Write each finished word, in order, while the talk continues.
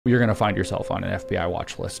you're going to find yourself on an FBI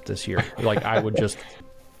watch list this year. Like,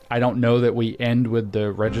 I don't know that we end with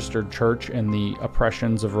the registered church and the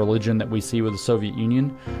oppressions of religion that we see with the Soviet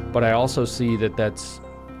Union, but I also see that that's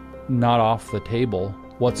not off the table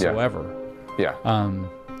whatsoever.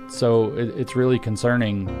 So it's really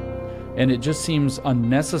concerning, and it just seems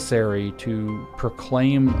unnecessary to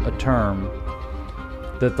proclaim a term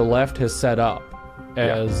that the left has set up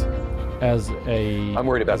as a I'm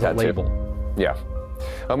worried about that label. Too. Yeah.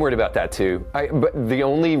 I'm worried about that too. But the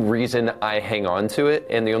only reason I hang on to it,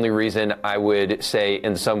 and the only reason I would say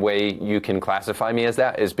in some way you can classify me as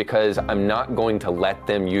that, is because I'm not going to let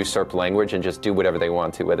them usurp language and just do whatever they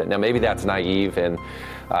want to with it. Now, maybe that's naive, and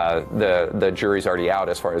the jury's already out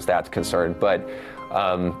as far as that's concerned. But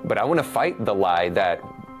I want to fight the lie that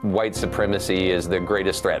white supremacy is the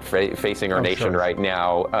greatest threat facing our nation right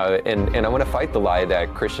now. And I want to fight the lie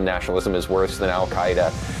that Christian nationalism is worse than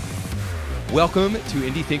Al-Qaeda. Welcome to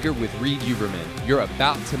Indie Thinker with Reed Uberman. You're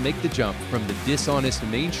about to make the jump from the dishonest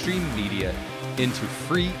mainstream media into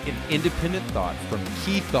free and independent thought from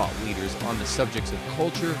key thought leaders on the subjects of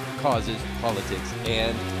culture, causes, politics,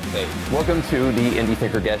 and faith. Welcome to the Indie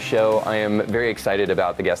Thinker Guest Show. I am very excited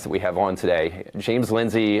about the guest that we have on today. James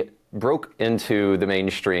Lindsay broke into the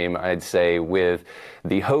mainstream, I'd say, with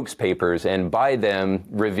the hoax papers, and by them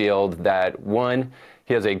revealed that, one,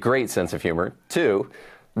 he has a great sense of humor, two,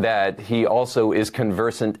 that he also is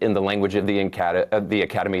conversant in the language of the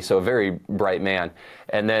academy, so a very bright man.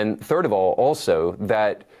 And then third of all, also,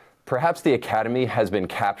 that perhaps the academy has been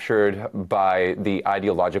captured by the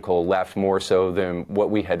ideological left more so than what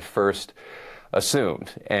we had first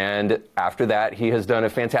assumed. And after that, he has done a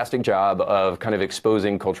fantastic job of kind of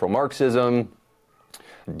exposing cultural Marxism,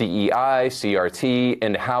 DEI, CRT,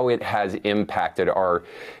 and how it has impacted our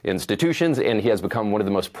institutions, and he has become one of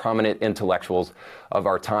the most prominent intellectuals of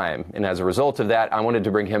our time. And as a result of that, I wanted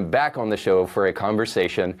to bring him back on the show for a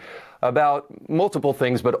conversation about multiple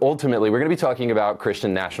things, but ultimately we're going to be talking about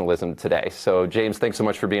Christian nationalism today. So James, thanks so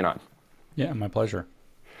much for being on. Yeah, my pleasure.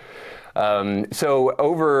 So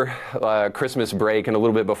over Christmas break and a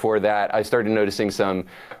little bit before that, I started noticing some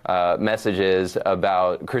messages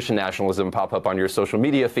about Christian nationalism pop up on your social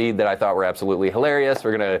media feed that I thought were absolutely hilarious.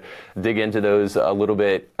 We're going to dig into those a little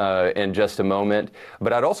bit in just a moment.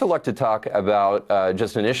 But I'd also like to talk about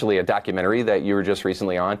just initially a documentary that you were just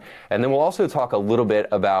recently on. And then we'll also talk a little bit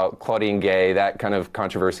about Claudine Gay, that kind of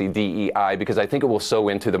controversy, DEI, because I think it will sew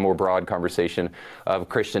into the more broad conversation of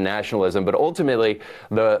Christian nationalism. But ultimately,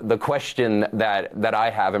 the question that I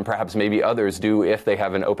have, and perhaps maybe others do if they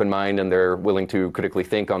have an open mind and they're willing to critically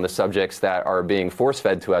think on the subjects that are being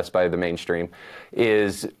force-fed to us by the mainstream,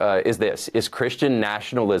 is this: is Christian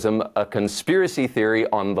nationalism a conspiracy theory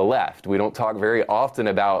on the left? We don't talk very often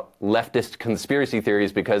about leftist conspiracy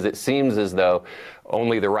theories because it seems as though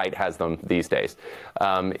only the right has them these days.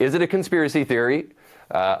 Is it a conspiracy theory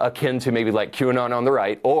akin to maybe like QAnon on the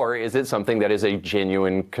right, or is it something that is a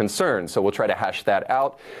genuine concern? So we'll try to hash that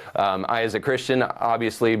out. I, as a Christian,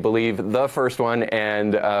 obviously believe the first one,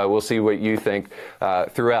 and we'll see what you think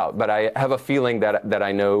throughout. But I have a feeling that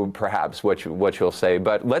I know perhaps what you'll say.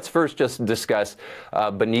 But let's first just discuss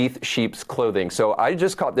Beneath Sheep's Clothing. So I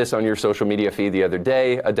just caught this on your social media feed the other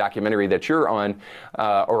day, a documentary that you're on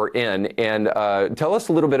or in, and tell us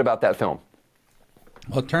a little bit about that film.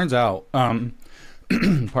 Well, it turns out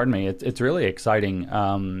pardon me, it's really exciting.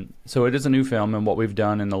 So it is a new film, and what we've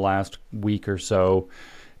done in the last week or so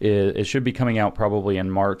is it should be coming out probably in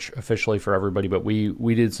March officially for everybody, but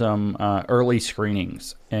we did some early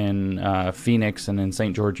screenings in Phoenix and in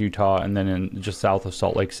St. George, Utah, and then in just south of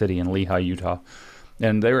Salt Lake City in Lehi, Utah.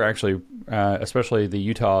 And they were actually, especially the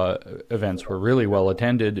Utah events, were really well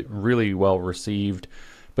attended, really well received.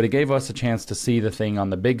 But it gave us a chance to see the thing on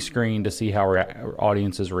the big screen, to see how our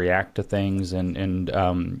audiences react to things, and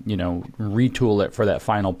you know, retool it for that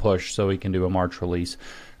final push so we can do a March release.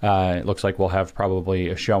 It looks like we'll have probably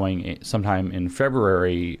a showing sometime in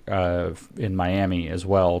February in Miami as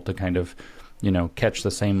well, to kind of, you know, catch the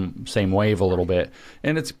same wave a little bit.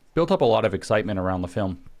 And it's built up a lot of excitement around the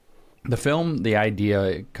film. The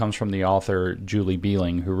idea comes from the author Julie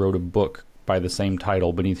Beeling, who wrote a book by the same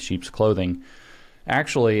title, Beneath Sheep's Clothing,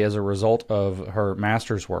 actually as a result of her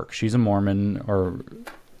master's work. She's a Mormon, or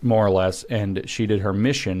more or less, and she did her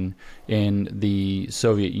mission in the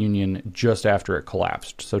Soviet Union just after it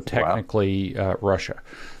collapsed. So technically Russia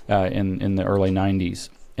in the early 90s.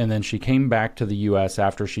 And then she came back to the U.S.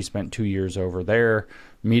 after she spent 2 years over there,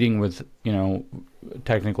 meeting with,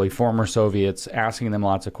 technically former Soviets, asking them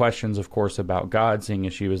lots of questions, of course, about God, seeing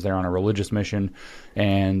as she was there on a religious mission,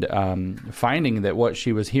 and finding that what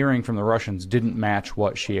she was hearing from the Russians didn't match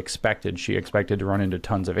what she expected. She expected to run into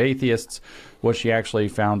tons of atheists. What she actually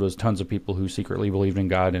found was tons of people who secretly believed in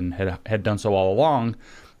God and had done so all along,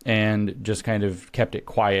 and just kind of kept it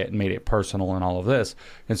quiet and made it personal and all of this.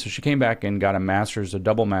 And so she came back and got a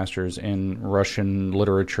double master's in Russian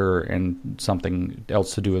literature and something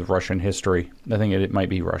else to do with Russian history. I think it might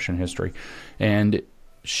be Russian history. And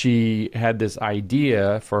she had this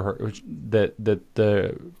idea for her that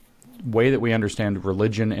the way that we understand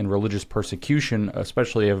religion and religious persecution,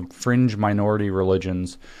 especially of fringe minority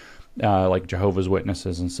religions, like Jehovah's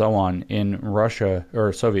Witnesses and so on, in Russia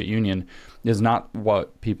or Soviet Union, is not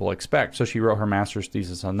what people expect. So she wrote her master's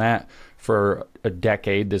thesis on that for a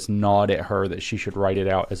decade, this nod at her that she should write it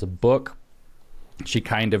out as a book. She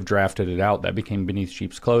kind of drafted it out. That became Beneath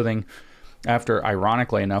Sheep's Clothing. After,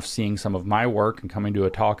 ironically enough, seeing some of my work and coming to a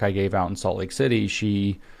talk I gave out in Salt Lake City,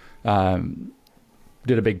 she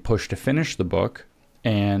did a big push to finish the book.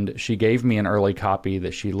 And she gave me an early copy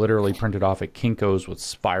that she literally printed off at Kinko's with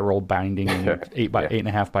spiral binding and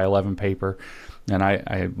 8.5 by 11 paper. And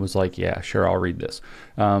I was like, yeah, sure, I'll read this.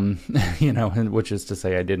 Which is to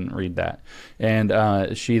say I didn't read that.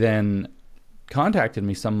 And she then contacted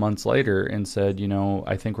me some months later and said,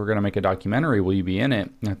 I think we're going to make a documentary. Will you be in it?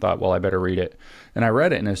 And I thought, well, I better read it. And I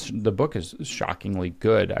read it, and the book is shockingly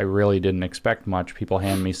good. I really didn't expect much. People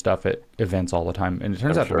hand me stuff at events all the time, and it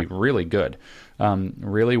turns out to be really good.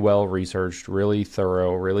 Really well researched, really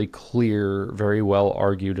thorough, really clear, very well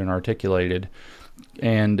argued and articulated.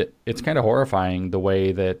 And it's kind of horrifying the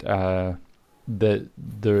way that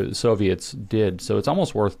the Soviets did. So it's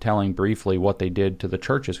almost worth telling briefly what they did to the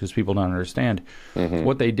churches, because people don't understand. Mm-hmm.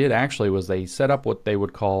 What they did actually was they set up what they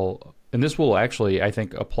would call, and this will actually, I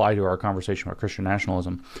think, apply to our conversation about Christian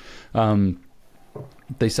nationalism.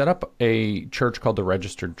 They set up a church called the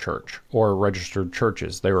Registered Church, or registered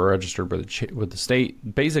churches. They were registered with the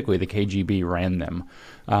state. Basically, the KGB ran them.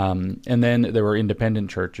 And then there were independent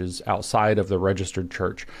churches outside of the registered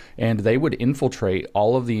church. And they would infiltrate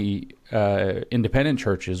all of the independent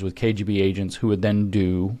churches with KGB agents who would then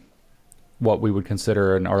do what we would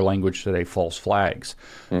consider in our language today false flags.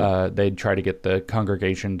 They'd try to get the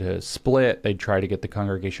congregation to split. They'd try to get the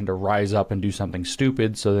congregation to rise up and do something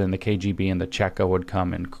stupid, so then the KGB and the Cheka would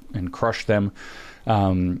come and crush them.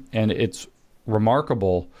 And it's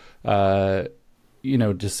remarkable, to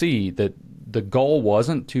see that the goal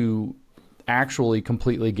wasn't to actually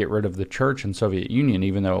completely get rid of the church in Soviet Union,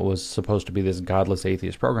 even though it was supposed to be this godless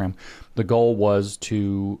atheist program. The goal was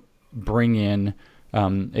to bring in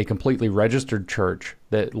a completely registered church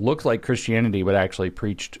that looked like Christianity but actually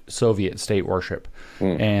preached Soviet state worship.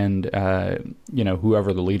 And,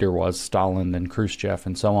 whoever the leader was, Stalin and Khrushchev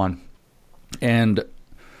and so on. And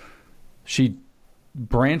she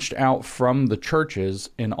branched out from the churches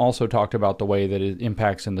and also talked about the way that it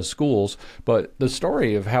impacts in the schools. But the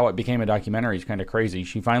story of how it became a documentary is kind of crazy.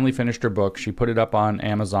 She finally finished her book. She put it up on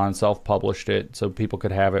Amazon, self-published it so people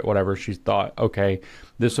could have it, whatever. She thought, okay,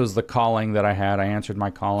 this was the calling that I had. I answered my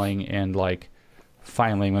calling, and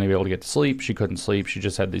finally I'm going to be able to get to sleep. She couldn't sleep. She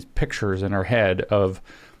just had these pictures in her head of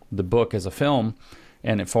the book as a film.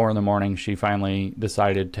 And at 4 a.m, she finally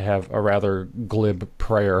decided to have a rather glib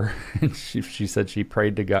prayer. She said she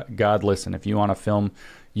prayed to God, listen, if you want to film,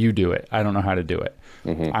 you do it. I don't know how to do it.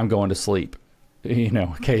 Mm-hmm. I'm going to sleep.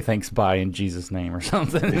 Okay, thanks, bye, in Jesus' name or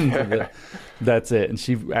something. That's it. And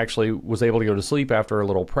she actually was able to go to sleep after a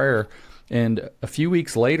little prayer. And a few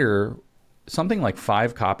weeks later, something like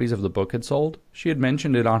 5 copies of the book had sold. She had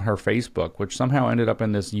mentioned it on her Facebook, which somehow ended up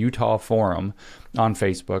in this Utah forum on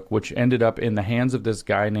Facebook, which ended up in the hands of this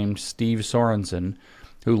guy named Steve Sorensen,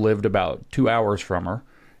 who lived about 2 hours from her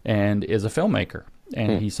and is a filmmaker.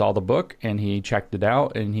 And he saw the book, and he checked it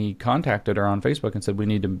out, and he contacted her on Facebook and said, we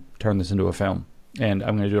need to turn this into a film. And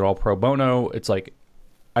I'm going to do it all pro bono. It's like,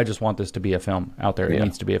 I just want this to be a film out there. It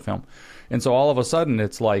needs to be a film. And so all of a sudden,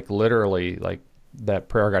 it's literally that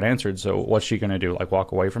prayer got answered. So what's she going to do?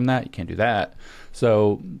 Walk away from that? You can't do that.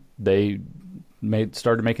 So they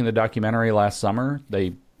started making the documentary last summer.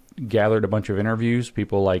 They gathered a bunch of interviews,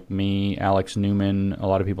 people like me, Alex Newman, a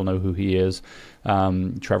lot of people know who he is,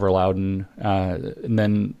 Trevor Loudon, and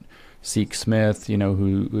then Seek Smith,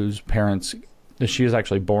 whose parents, she was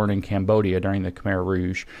actually born in Cambodia during the Khmer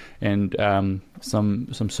Rouge, and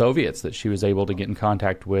some Soviets that she was able to get in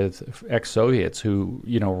contact with, ex-Soviets who,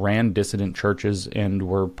 ran dissident churches and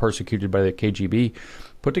were persecuted by the KGB,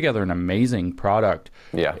 put together an amazing product.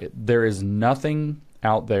 Yeah. There is nothing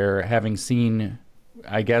out there, having seen,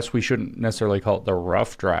 I guess we shouldn't necessarily call it the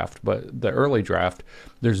rough draft, but the early draft,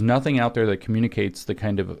 there's nothing out there that communicates the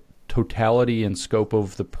kind of totality and scope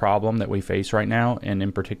of the problem that we face right now, and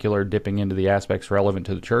in particular dipping into the aspects relevant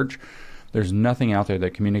to the church. There's nothing out there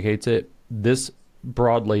that communicates it this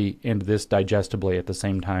broadly and this digestibly at the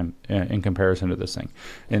same time in comparison to this thing.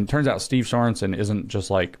 And it turns out Steve Sorensen isn't just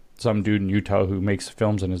like some dude in Utah who makes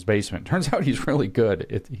films in his basement. Turns out he's really good.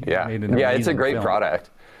 It's a great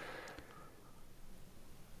product.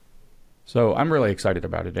 So I'm really excited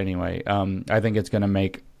about it anyway. I think it's going to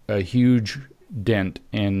make a huge dent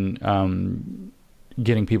in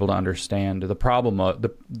getting people to understand the problem.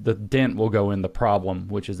 The dent will go in the problem,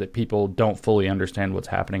 which is that people don't fully understand what's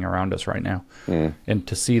happening around us right now. And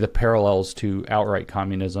to see the parallels to outright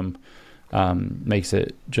communism makes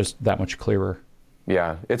it just that much clearer.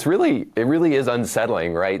 Yeah, it really is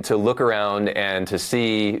unsettling, right? To look around and to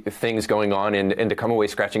see things going on and to come away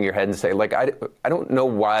scratching your head and say, like, I don't know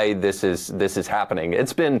why this is happening.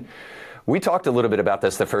 We talked a little bit about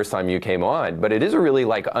this the first time you came on, but it is a really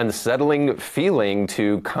like unsettling feeling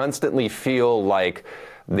to constantly feel like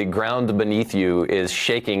the ground beneath you is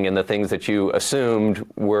shaking and the things that you assumed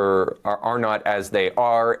are not as they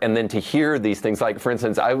are. And then to hear these things, like, for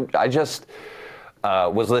instance, I just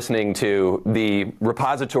was listening to the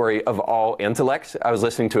repository of all intellects. I was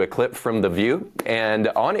listening to a clip from The View, and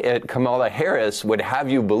on it, Kamala Harris would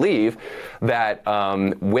have you believe that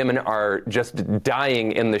women are just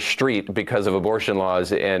dying in the street because of abortion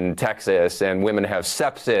laws in Texas, and women have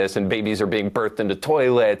sepsis, and babies are being birthed into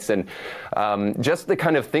toilets, and just the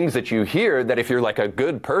kind of things that you hear that if you're like a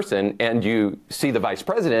good person and you see the vice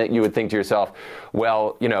president, you would think to yourself,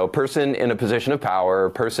 well, person in a position of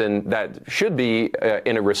power, person that should be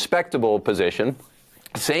in a respectable position,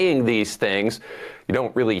 saying these things. You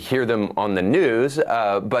don't really hear them on the news,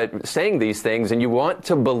 but saying these things, and you want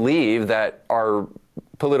to believe that our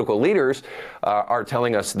political leaders are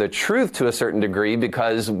telling us the truth to a certain degree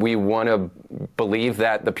because we want to believe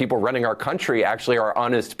that the people running our country actually are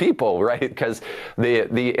honest people, right? Because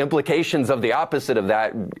the implications of the opposite of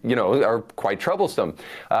that, are quite troublesome.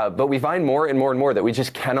 But we find more and more and more that we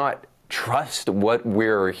just cannot trust what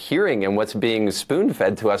we're hearing and what's being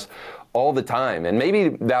spoon-fed to us all the time. And maybe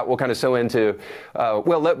that will kind of sew into,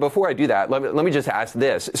 before I do that, let me just ask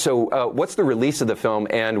this. So what's the release of the film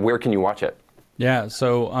and where can you watch it? Yeah,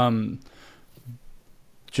 so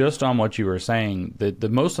just on what you were saying, the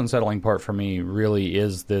most unsettling part for me really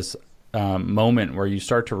is this moment where you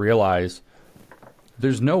start to realize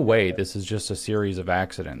there's no way this is just a series of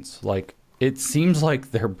accidents. Like, it seems like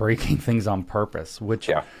they're breaking things on purpose, which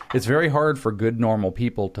it's very hard for good, normal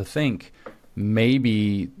people to think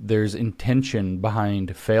maybe there's intention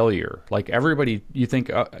behind failure. Like, everybody, you think,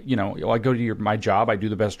 I go to my job, I do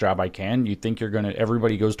the best job I can. You think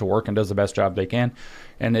everybody goes to work and does the best job they can.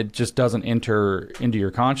 And it just doesn't enter into your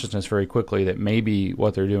consciousness very quickly that maybe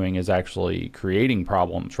what they're doing is actually creating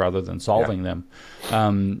problems rather than solving them.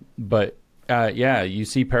 You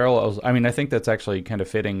see parallels. I mean, I think that's actually kind of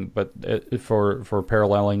fitting, but for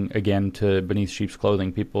paralleling again to Beneath Sheep's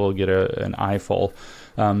Clothing, people will get an eyeful.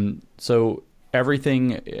 So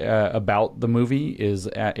everything about the movie is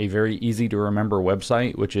at a very easy to remember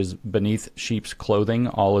website, which is Beneath Sheep's Clothing,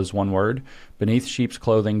 all is one word,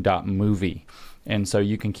 beneathsheepsclothing.movie. And so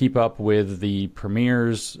you can keep up with the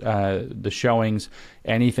premieres, the showings,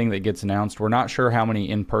 anything that gets announced. We're not sure how many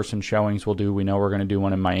in-person showings we'll do. We know we're going to do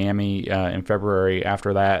one in Miami in February.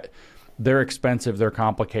 After that, they're expensive, they're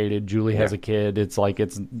complicated. Julie has a kid. It's like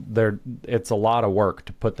it's a lot of work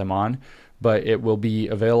to put them on, but it will be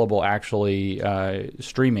available actually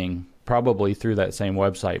streaming probably through that same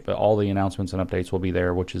website. But all the announcements and updates will be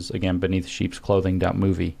there, which is again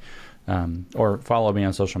beneathsheepsclothing.movie. Or follow me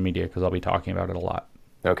on social media because I'll be talking about it a lot.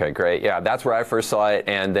 Okay, great. Yeah, that's where I first saw it,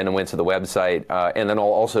 and then I went to the website, and then I'll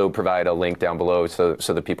also provide a link down below so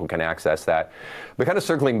that people can access that. But kind of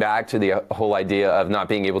circling back to the whole idea of not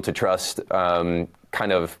being able to trust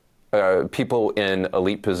people in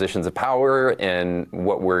elite positions of power and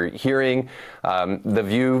what we're hearing. The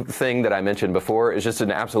View thing that I mentioned before is just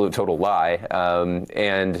an absolute total lie. I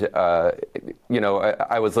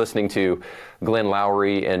was listening to Glenn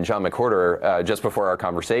Lowry and John McWhorter just before our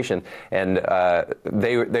conversation, and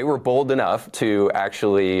they were bold enough to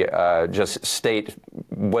actually just state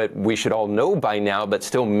what we should all know by now, but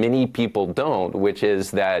still many people don't, which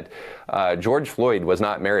is that George Floyd was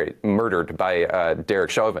not murdered by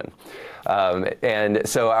Derek Chauvin. And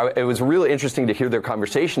so it was really interesting to hear their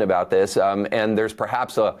conversation about this. And there's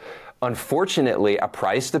perhaps unfortunately, a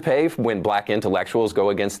price to pay when black intellectuals go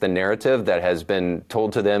against the narrative that has been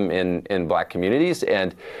told to them in black communities.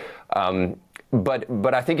 And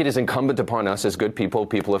But I think it is incumbent upon us as good people,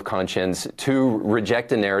 people of conscience, to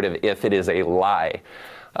reject a narrative if it is a lie.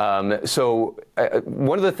 So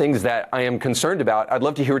one of the things that I am concerned about, I'd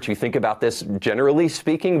love to hear what you think about this generally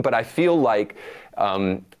speaking, but I feel like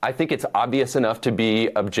I think it's obvious enough to be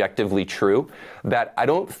objectively true that I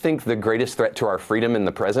don't think the greatest threat to our freedom in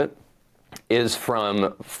the present is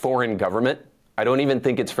from foreign government. I don't even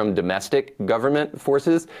think it's from domestic government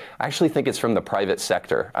forces. I actually think it's from the private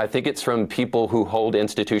sector. I think it's from people who hold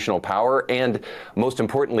institutional power and, most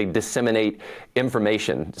importantly, disseminate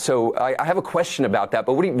information. So I have a question about that,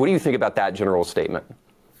 but what do you think about that general statement?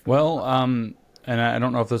 Well, and I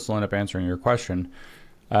don't know if this will end up answering your question.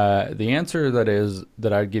 The answer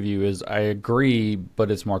that I'd give you is I agree, but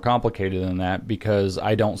it's more complicated than that because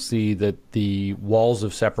I don't see that the walls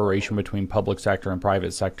of separation between public sector and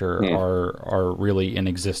private sector are really in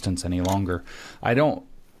existence any longer. I don't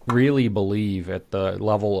really believe at the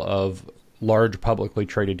level of large publicly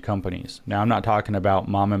traded companies. Now, I'm not talking about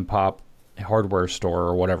mom and pop hardware store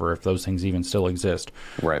or whatever, if those things even still exist.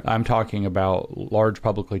 Right. I'm talking about large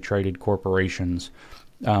publicly traded corporations.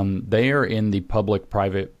 They are in the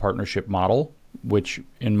public-private partnership model, which,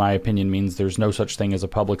 in my opinion, means there's no such thing as a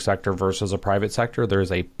public sector versus a private sector.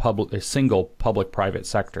 There's a single public-private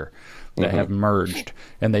sector that have merged,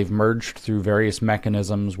 and they've merged through various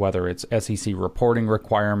mechanisms, whether it's SEC reporting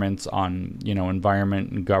requirements on,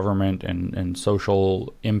 environment and government and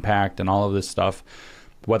social impact and all of this stuff,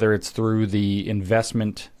 whether it's through the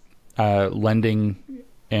investment lending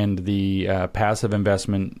and the passive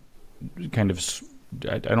investment kind of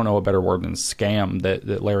I don't know a better word than scam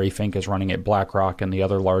that Larry Fink is running at BlackRock and the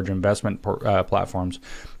other large investment platforms.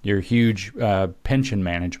 Your huge pension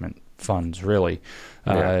management funds, really.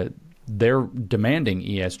 They're demanding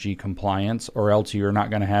ESG compliance, or else you're not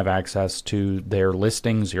going to have access to their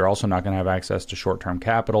listings. You're also not going to have access to short-term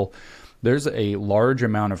capital. There's a large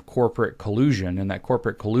amount of corporate collusion, and that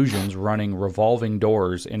corporate collusion's running revolving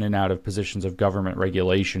doors in and out of positions of government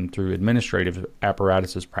regulation through administrative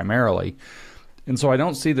apparatuses primarily. And so I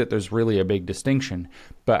don't see that there's really a big distinction,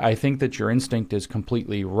 but I think that your instinct is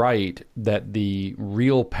completely right that the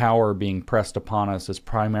real power being pressed upon us is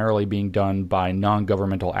primarily being done by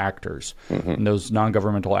non-governmental actors. And those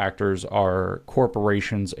non-governmental actors are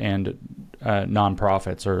corporations and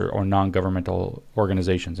nonprofits or non-governmental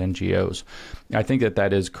organizations, NGOs. I think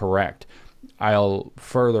that is correct. I'll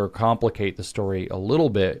further complicate the story a little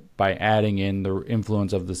bit by adding in the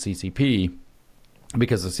influence of the CCP,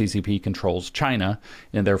 because the CCP controls China,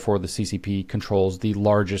 and therefore the CCP controls the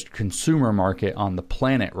largest consumer market on the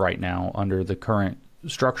planet right now under the current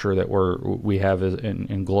structure that we have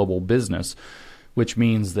in global business, which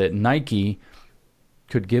means that Nike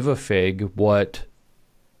could give a fig what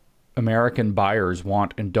American buyers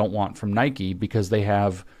want and don't want from Nike, because they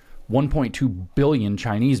have 1.2 billion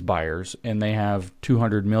Chinese buyers and they have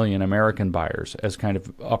 200 million American buyers as kind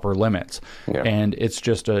of upper limits. And it's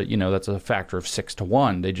just that's a factor of 6 to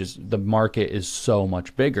 1. The market is so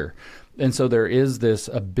much bigger. And so there is this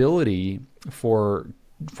ability for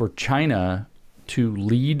China to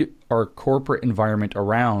lead our corporate environment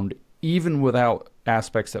around, even without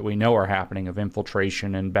aspects that we know are happening of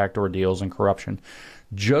infiltration and backdoor deals and corruption,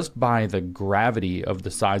 just by the gravity of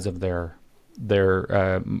the size of their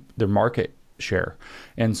market share.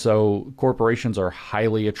 And so corporations are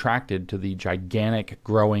highly attracted to the gigantic,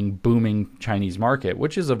 growing, booming Chinese market,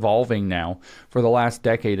 which is evolving now. For the last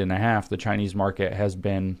decade and a half, the Chinese market has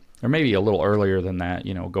been, or maybe a little earlier than that,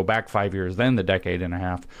 go back 5 years, then the decade and a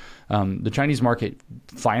half. The Chinese market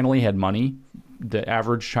finally had money. The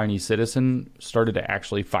average Chinese citizen started to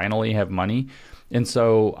actually finally have money. And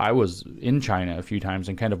so I was in China a few times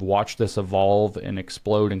and kind of watched this evolve and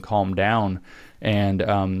explode and calm down. And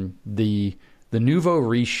the nouveau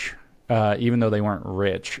riche, even though they weren't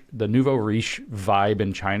rich, the nouveau riche vibe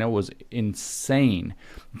in China was insane.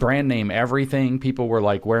 Brand name everything. People were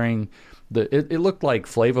like wearing it looked like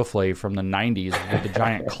Flava Flav from the 90s with the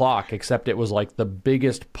giant clock, except it was like the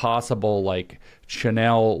biggest possible like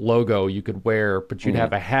Chanel logo you could wear, but you'd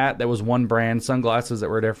have a hat that was one brand, sunglasses that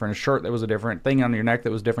were different, a shirt that was a different thing on your neck that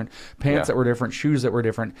was different, pants that were different, shoes that were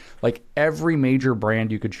different, like every major brand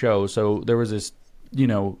you could show. So there was this,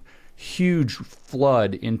 huge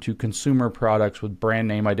flood into consumer products with brand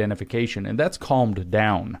name identification, and that's calmed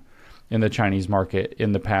down in the Chinese market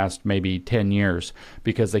in the past maybe 10 years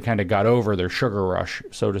because they kind of got over their sugar rush,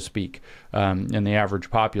 so to speak, in the average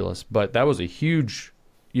populace. But that was a huge,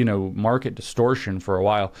 market distortion for a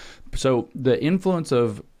while. So the influence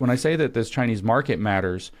of, when I say that this Chinese market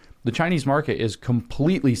matters, the Chinese market is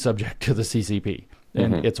completely subject to the CCP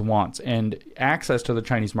and its wants. And access to the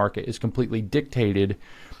Chinese market is completely dictated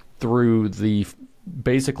through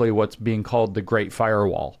basically what's being called the Great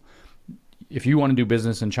Firewall. If you want to do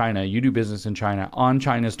business in China, you do business in China on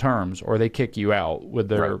China's terms, or they kick you out with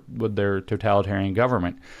their totalitarian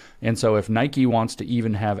government. And so if Nike wants to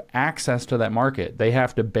even have access to that market, they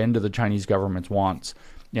have to bend to the Chinese government's wants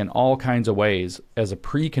in all kinds of ways as a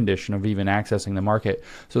precondition of even accessing the market.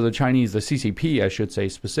 So the Chinese, the CCP, I should say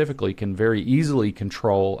specifically, can very easily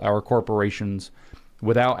control our corporations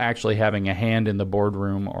without actually having a hand in the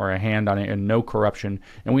boardroom or a hand on it, and no corruption.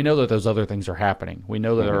 And we know that those other things are happening. We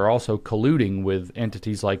know that they're also colluding with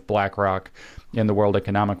entities like BlackRock and the World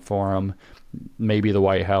Economic Forum, maybe the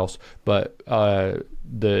White House, but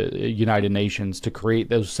the United Nations, to create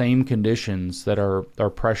those same conditions that are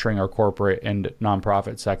pressuring our corporate and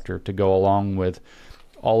nonprofit sector to go along with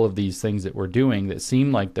all of these things that we're doing that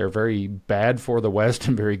seem like they're very bad for the West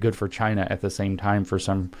and very good for China at the same time for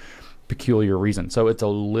some peculiar reason. So it's a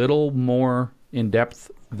little more in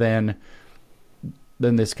depth than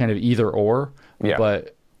this kind of either or. Yeah.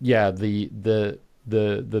 But yeah, the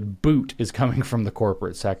boot is coming from the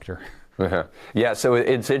corporate sector. Uh-huh. Yeah, so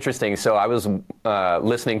it's interesting. So I was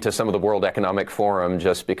listening to some of the World Economic Forum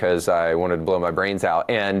just because I wanted to blow my brains out,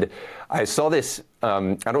 and I saw this.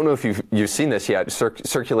 I don't know if you've seen this yet,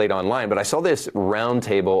 circulate online, but I saw this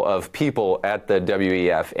roundtable of people at the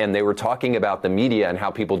WEF, and they were talking about the media and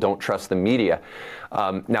how people don't trust the media.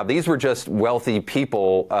 Now, these were just wealthy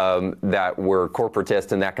people that were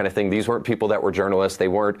corporatists and that kind of thing. These weren't people that were journalists. They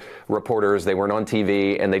weren't reporters. They weren't on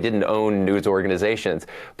TV, and they didn't own news organizations.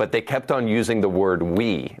 But they kept on using the word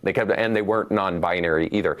 "we." And they weren't non-binary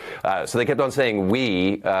either. So they kept on saying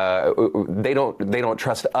 "we." They don't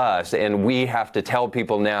trust us, and we have to tell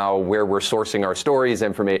people now where we're sourcing our stories,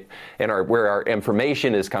 and where our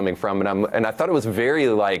information is coming from. And I thought it was very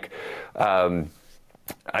like.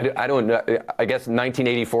 I don't know. I guess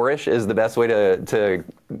 1984-ish is the best way to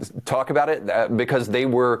talk about it, because they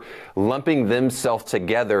were lumping themselves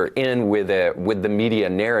together in with the media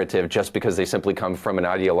narrative just because they simply come from an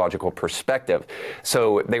ideological perspective.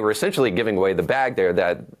 So they were essentially giving away the bag there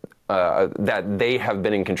that they have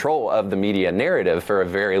been in control of the media narrative for a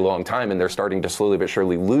very long time, and they're starting to slowly but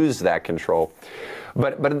surely lose that control.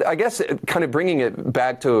 But I guess kind of bringing it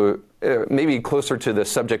back to maybe closer to the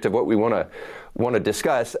subject of what we want to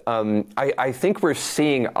discuss, I think we're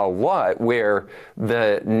seeing a lot where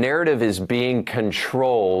the narrative is being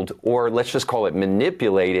controlled, or let's just call it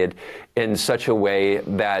manipulated, in such a way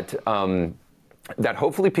that that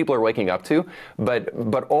hopefully people are waking up to, but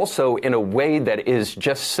also in a way that is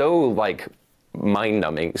just so like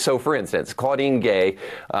mind-numbing. So, for instance, Claudine Gay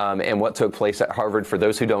and what took place at Harvard. For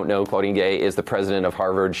those who don't know, Claudine Gay is the president of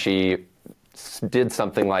Harvard. She did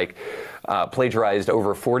something like plagiarized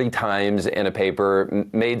over 40 times in a paper,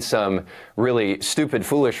 made some really stupid,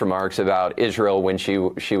 foolish remarks about Israel when she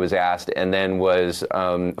was asked, and then was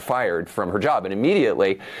fired from her job. And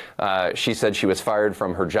immediately, she said she was fired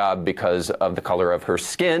from her job because of the color of her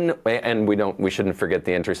skin, and we shouldn't forget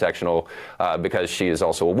the intersectional, because she is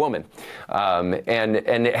also a woman. And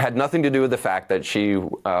it had nothing to do with the fact that she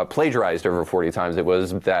plagiarized over 40 times. It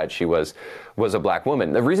was that she was a black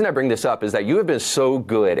woman. The reason I bring this up is that you have been so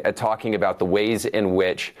good at talking about the ways in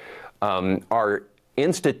which our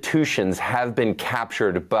institutions have been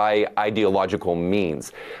captured by ideological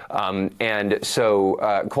means. And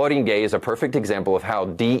so Claudine Gay is a perfect example of how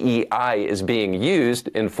DEI is being used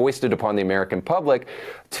and foisted upon the American public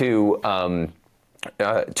to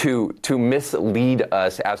mislead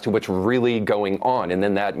us as to what's really going on. And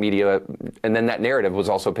then that narrative was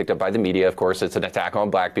also picked up by the media. Of course, it's an attack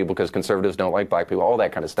on black people because conservatives don't like black people, all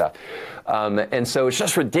that kind of stuff. And so it's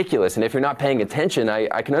just ridiculous. And if you're not paying attention,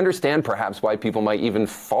 I can understand perhaps why people might even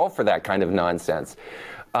fall for that kind of nonsense.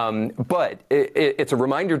 But it's a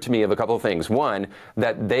reminder to me of a couple of things. One,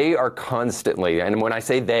 that they are constantly, and when I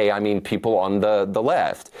say they, I mean people on the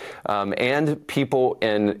left, and people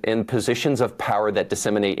in positions of power that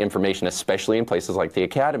disseminate information, especially in places like the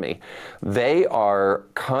academy. They are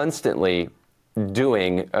constantly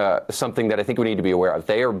doing something that I think we need to be aware of.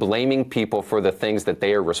 They are blaming people for the things that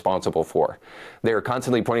they are responsible for. They are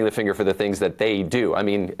constantly pointing the finger for the things that they do. I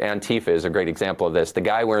mean, Antifa is a great example of this. The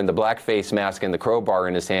guy wearing the black face mask and the crowbar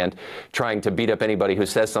in his hand, trying to beat up anybody who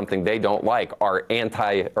says something they don't like, are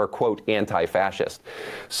quote, anti-fascist.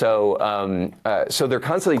 So, so they're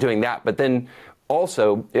constantly doing that. But then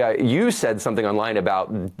also, you said something online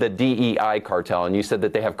about the DEI cartel, and you said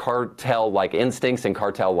that they have cartel-like instincts and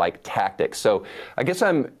cartel-like tactics. So I guess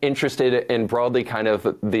I'm interested in broadly kind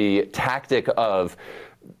of the tactic of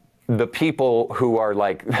the people who are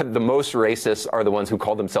like the most racist are the ones who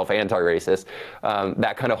call themselves anti-racist.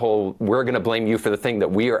 That kind of whole, we're going to blame you for the thing that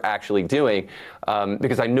we are actually doing.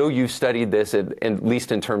 Because I know you've studied this at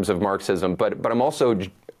least in terms of Marxism, but I'm also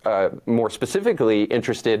more specifically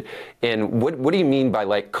interested in what do you mean by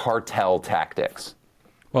like cartel tactics?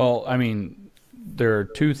 Well, I mean, there are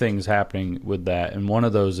two things happening with that, and one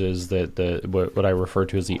of those is that what I refer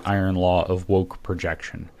to as the iron law of woke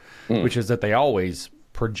projection, which is that they always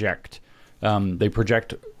project. They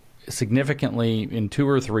project significantly in 2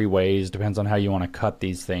 or 3 ways, depends on how you want to cut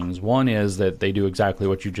these things. One is that they do exactly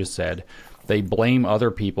what you just said. They blame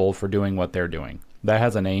other people for doing what they're doing. That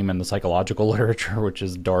has a name in the psychological literature, which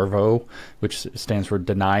is DARVO, which stands for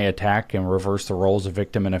deny, attack, and reverse the roles of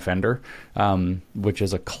victim and offender, which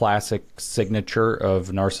is a classic signature of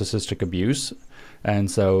narcissistic abuse.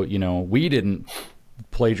 And so, you know, we didn't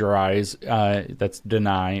plagiarize, that's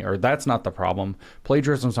deny, or that's not the problem.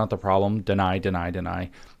 Plagiarism's not the problem. Deny, deny,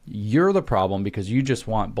 deny. You're the problem because you just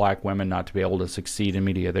want black women not to be able to succeed in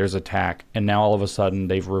media. There's attack. And now all of a sudden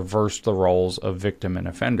they've reversed the roles of victim and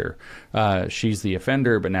offender. She's the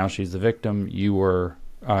offender, but now she's the victim. You were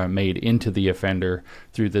made into the offender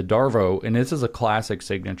through the DARVO. And this is a classic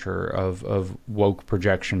signature of woke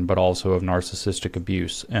projection, but also of narcissistic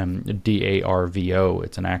abuse. DARVO,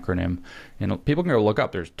 it's an acronym. And people can go look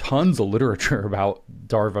up. There's tons of literature about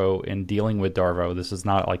DARVO and dealing with DARVO. This is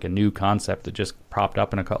not like a new concept that just propped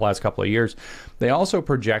up in the last couple of years. They also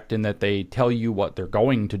project in that they tell you what they're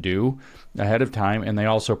going to do ahead of time, and they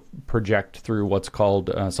also project through what's called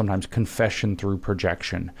sometimes confession through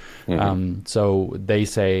projection. So they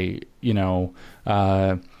say, you know,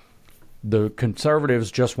 the conservatives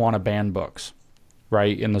just want to ban books,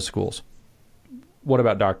 right, in the schools. What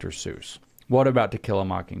about Dr. Seuss? What about To Kill a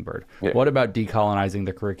Mockingbird? Yeah. What about decolonizing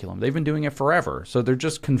the curriculum? They've been doing it forever. So they're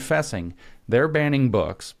just confessing. They're banning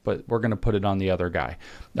books, but we're going to put it on the other guy.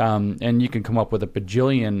 And you can come up with a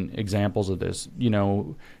bajillion examples of this. You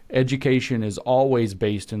know, education is always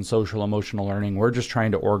based in social emotional learning. We're just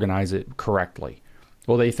trying to organize it correctly.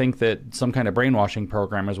 Well, they think that some kind of brainwashing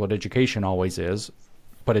program is what education always is,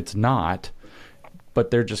 but it's not.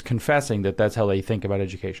 But they're just confessing that that's how they think about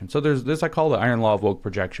education. So there's this I call the iron law of woke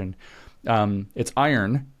projection. It's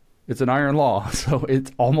iron. It's an iron law, so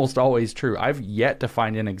it's almost always true. I've yet to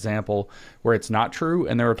find an example where it's not true,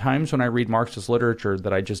 and there are times when I read Marxist literature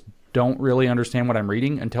that I just don't really understand what I'm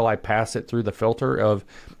reading until I pass it through the filter of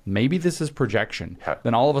maybe this is projection. Yeah.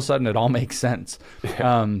 Then all of a sudden it all makes sense.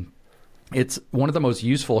 Yeah. It's one of the most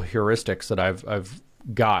useful heuristics that I've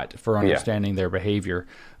got for understanding their behavior.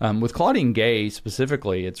 With Claudine Gay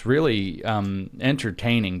specifically, it's really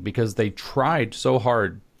entertaining because they tried so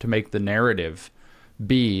hard to make the narrative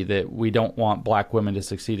be that we don't want black women to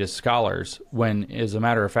succeed as scholars, when, as a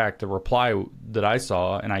matter of fact, the reply that I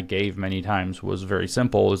saw and I gave many times was very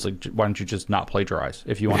simple. It was like, why don't you just not plagiarize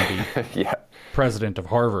if you want to be president of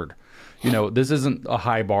Harvard? You know, this isn't a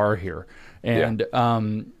high bar here. And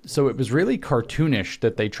so it was really cartoonish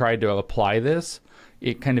that they tried to apply this,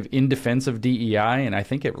 it kind of in defense of DEI, and I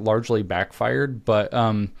think it largely backfired. But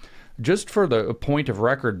just for the point of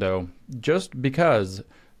record, though, just because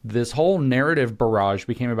this whole narrative barrage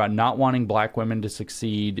became about not wanting black women to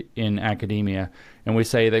succeed in academia, and we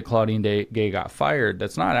say that Claudine Gay got fired,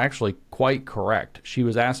 that's not actually quite correct. She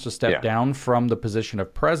was asked to step down from the position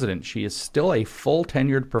of president. She is still a full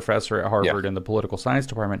tenured professor at Harvard in the political science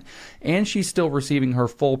department, and she's still receiving her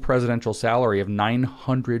full presidential salary of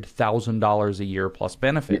 $900,000 a year plus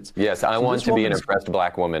benefits. Yes, I want to be an oppressed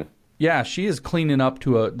black woman. Yeah, she is cleaning up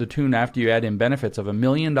to the tune, after you add in benefits, of $1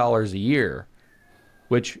 million a year,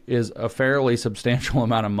 which is a fairly substantial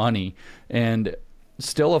amount of money, and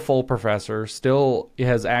still a full professor, still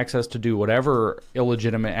has access to do whatever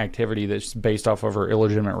illegitimate activity that's based off of her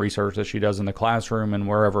illegitimate research that she does in the classroom and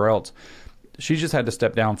wherever else. She just had to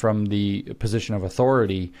step down from the position of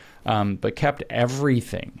authority, but kept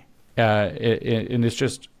everything. And it's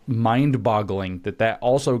just mind-boggling that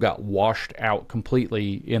also got washed out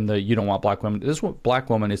completely in the "you don't want black women." This black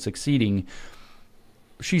woman is succeeding.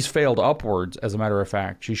 She's failed upwards, as a matter of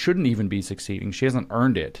fact. She shouldn't even be succeeding. She hasn't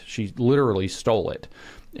earned it. She literally stole it.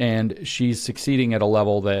 And she's succeeding at a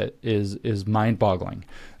level that is mind-boggling.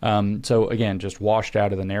 So, again, just washed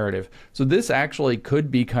out of the narrative. So this actually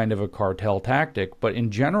could be kind of a cartel tactic, but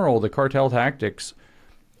in general, the cartel tactics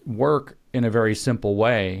work in a very simple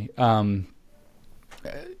way.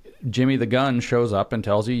 Jimmy the Gun shows up and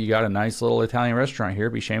tells you, you got a nice little Italian restaurant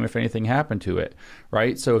here. Be shame if anything happened to it,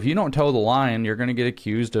 right? So if you don't toe the line, you're going to get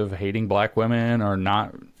accused of hating black women or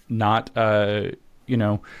not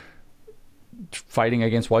fighting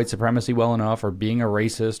against white supremacy well enough, or being a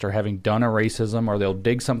racist, or having done a racism, or they'll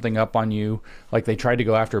dig something up on you. Like they tried to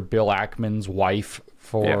go after Bill Ackman's wife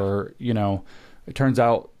for, it turns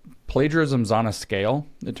out plagiarism's on a scale.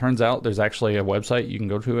 It turns out there's actually a website you can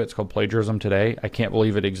go to. It's called Plagiarism Today. I can't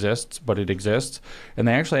believe it exists, but it exists. And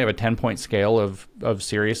they actually have a 10-point scale of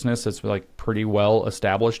seriousness that's like pretty well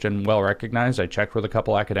established and well recognized. I checked with a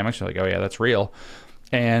couple academics. They're like, oh yeah, that's real.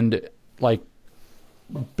 And like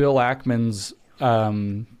Bill Ackman's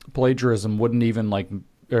plagiarism wouldn't even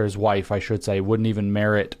or his wife, I should say, wouldn't even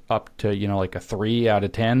merit up to, like a 3 out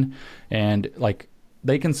of 10. And like,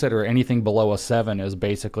 they consider anything below a 7 as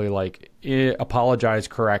basically like apologize,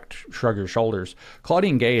 correct, shrug your shoulders.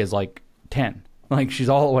 Claudine Gay is like 10. Like she's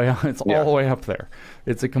all the way up. It's all the way up there.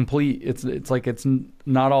 It's a complete. It's like it's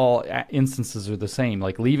not all instances are the same.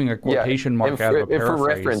 Like leaving a quotation mark out of a paraphrase. For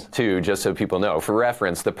reference, too, just so people know, for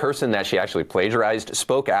reference, the person that she actually plagiarized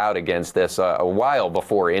spoke out against this a while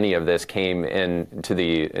before any of this came into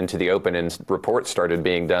the open and reports started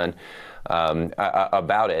being done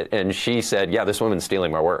about it. And she said, yeah, this woman's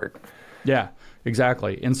stealing my work. Yeah,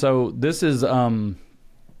 exactly. And so this is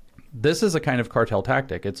a kind of cartel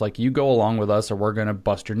tactic. It's like, you go along with us or we're going to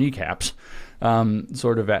bust your kneecaps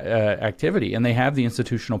sort of activity. And they have the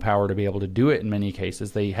institutional power to be able to do it in many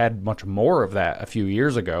cases. They had much more of that a few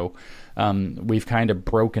years ago. We've kind of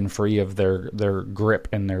broken free of their grip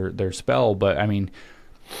and their spell. But I mean,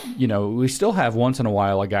 we still have once in a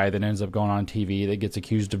while a guy that ends up going on TV that gets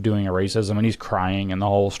accused of doing a racism, and he's crying, and the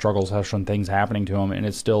whole struggle session thing's happening to him, and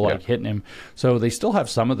it's still like hitting him. So they still have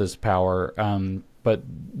some of this power, but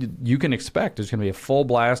you can expect there's going to be a full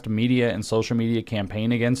blast media and social media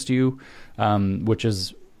campaign against you, which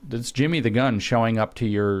is it's Jimmy the Gun showing up to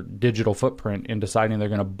your digital footprint and deciding they're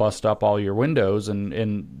going to bust up all your windows,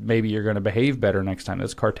 and maybe you're going to behave better next time.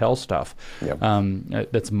 That's cartel stuff. Yep.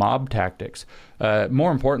 That's mob tactics.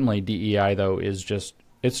 More importantly, DEI, though, is just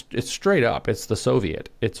it's straight up. It's the Soviet.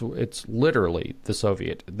 It's literally the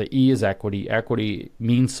Soviet. The E is equity. Equity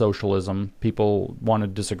means socialism. People want to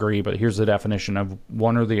disagree, but here's the definition of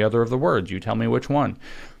one or the other of the words. You tell me which one.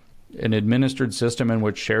 An administered system in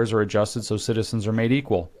which shares are adjusted so citizens are made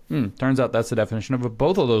equal. Turns out that's the definition of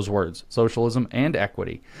both of those words, socialism and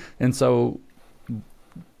equity. And so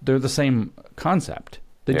they're the same concept.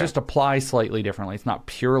 They just apply slightly differently. It's not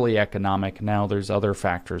purely economic. Now there's other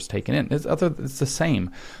factors taken in. It's the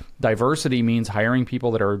same. Diversity means hiring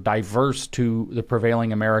people that are diverse to the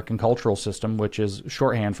prevailing American cultural system, which is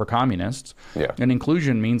shorthand for communists. Yeah. And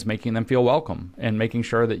inclusion means making them feel welcome and making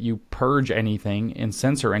sure that you purge anything and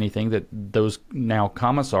censor anything that those now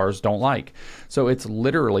commissars don't like. So it's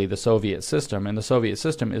literally the Soviet system, and the Soviet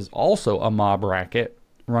system is also a mob racket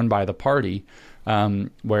run by the party.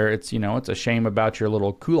 Where it's it's a shame about your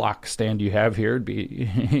little kulak stand you have here. It'd be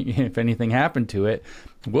if anything happened to it,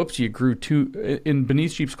 whoops, you grew two. In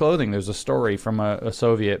Beneath Sheep's Clothing, there's a story from a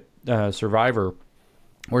Soviet survivor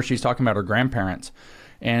where she's talking about her grandparents,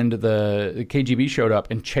 and the KGB showed up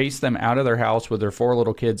and chased them out of their house with their 4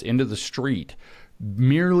 little kids into the street,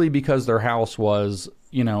 merely because their house was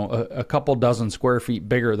a couple dozen square feet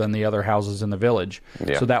bigger than the other houses in the village.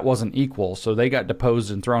 Yeah. So that wasn't equal. So they got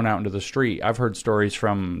deposed and thrown out into the street. I've heard stories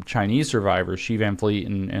from Chinese survivors, Xi Van Fleet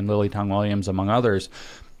and Lily Tong Williams, among others,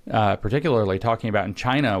 particularly talking about in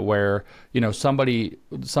China where,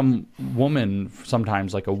 some woman,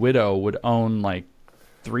 sometimes like a widow, would own like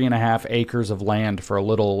 3.5 acres of land for a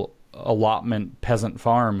little allotment peasant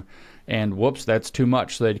farm. And whoops, that's too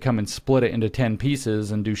much. So they'd come and split it into 10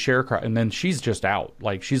 pieces and do sharecropps. And then she's just out.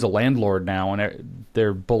 Like, she's a landlord now, and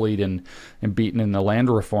they're bullied and beaten in the land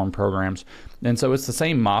reform programs. And so it's the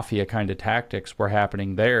same mafia kind of tactics were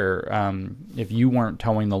happening there. If you weren't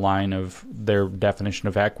towing the line of their definition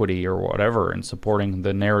of equity or whatever and supporting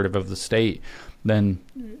the narrative of the state, then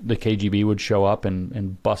the KGB would show up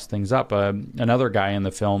and bust things up. Another guy in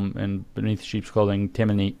the film, and Beneath Sheep's Clothing,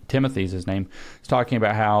 Timothy's his name, is talking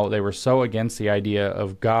about how they were so against the idea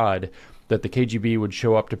of God that the KGB would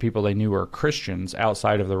show up to people they knew were Christians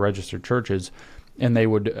outside of the registered churches, and they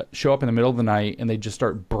would show up in the middle of the night, and they'd just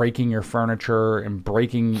start breaking your furniture and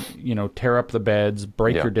tear up the beds,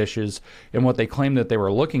 break your dishes. And what they claimed that they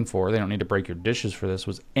were looking for, they don't need to break your dishes for this,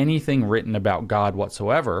 was anything written about God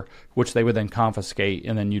whatsoever, which they would then confiscate,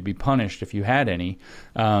 and then you'd be punished if you had any,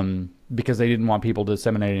 because they didn't want people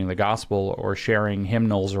disseminating the gospel or sharing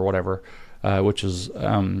hymnals or whatever. Which is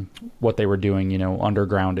what they were doing,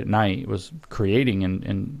 underground at night, was creating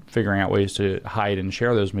and figuring out ways to hide and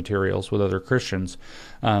share those materials with other Christians.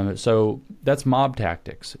 So that's mob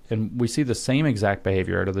tactics. And we see the same exact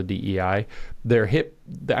behavior out of the DEI. They're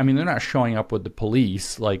not showing up with the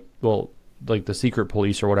police. Like, well, like the secret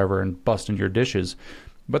police or whatever and bust into your dishes,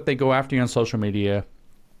 but they go after you on social media.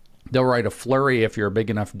 They'll write a flurry, if you're a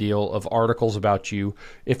big enough deal, of articles about you.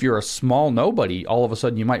 If you're a small nobody, all of a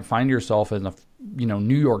sudden you might find yourself in a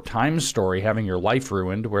New York Times story having your life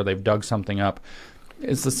ruined where they've dug something up.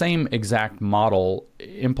 It's the same exact model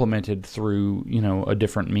implemented through, a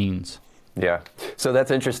different means. Yeah. So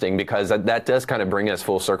that's interesting because that does kind of bring us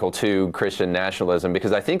full circle to Christian nationalism,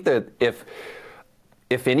 because I think that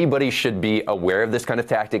if anybody should be aware of this kind of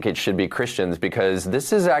tactic, it should be Christians, because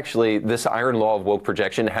this iron law of woke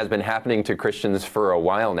projection has been happening to Christians for a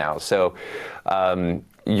while now. So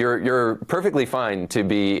you're perfectly fine to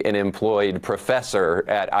be an employed professor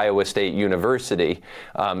at Iowa State University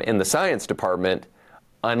in the science department,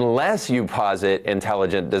 unless you posit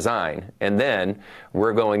intelligent design. And then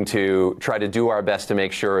we're going to try to do our best to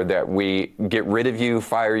make sure that we get rid of you,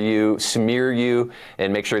 fire you, smear you,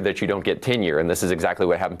 and make sure that you don't get tenure. And this is exactly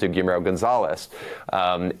what happened to Guillermo Gonzalez.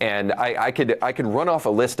 And I could run off a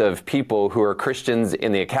list of people who are Christians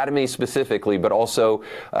in the academy specifically, but also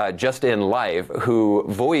just in life, who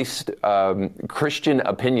voiced Christian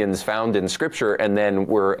opinions found in Scripture and then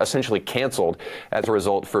were essentially canceled as a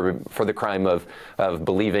result for the crime of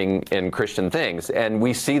believing in Christian things. And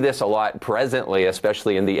we see this a lot presently,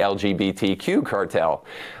 especially in the LGBTQ cartel,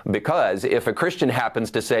 because if a Christian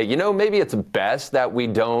happens to say, maybe it's best that we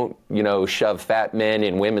don't, shove fat men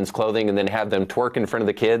in women's clothing and then have them twerk in front of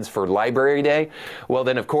the kids for Library Day, well,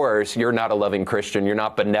 then of course you're not a loving Christian. You're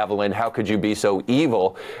not benevolent. How could you be so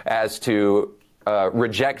evil as to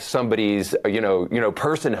reject somebody's,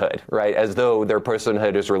 personhood, right? As though their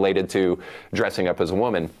personhood is related to dressing up as a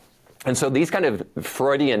woman. And so these kind of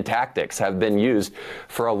Freudian tactics have been used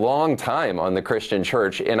for a long time on the Christian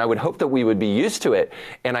church, and I would hope that we would be used to it.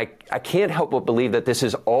 And I can't help but believe that this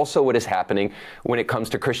is also what is happening when it comes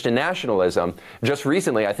to Christian nationalism. Just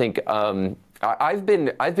recently, I think I've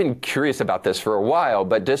been curious about this for a while,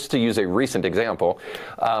 but just to use a recent example,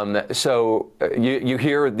 so you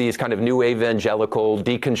hear these kind of new evangelical,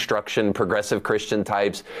 deconstruction, progressive Christian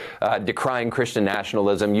types decrying Christian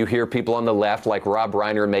nationalism. You hear people on the left like Rob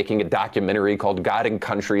Reiner making a documentary called God and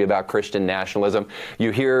Country about Christian nationalism.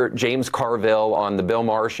 You hear James Carville on the Bill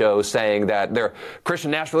Maher show saying that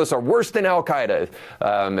Christian nationalists are worse than Al-Qaeda.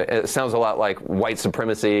 It sounds a lot like white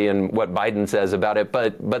supremacy and what Biden says about it,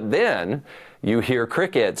 but then you hear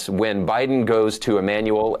crickets when Biden goes to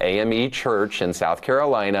Emmanuel AME Church in South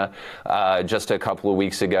Carolina just a couple of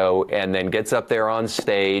weeks ago, and then gets up there on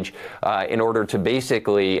stage in order to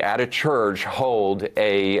basically, at a church, hold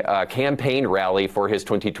a campaign rally for his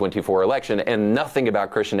 2024 election, and nothing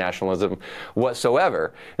about Christian nationalism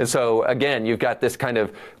whatsoever. And so, again, you've got this kind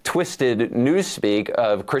of twisted newspeak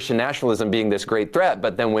of Christian nationalism being this great threat,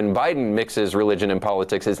 but then when Biden mixes religion and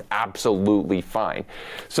politics, is absolutely fine.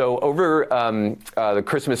 So over the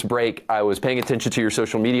Christmas break, I was paying attention to your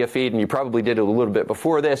social media feed, and you probably did it a little bit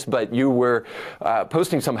before this, but you were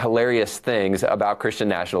posting some hilarious things about Christian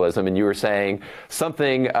nationalism, and you were saying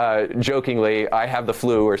something jokingly, I have the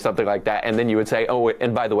flu or something like that, and then you would say, oh,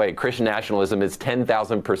 and by the way, Christian nationalism is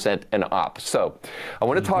 10,000% an op. So I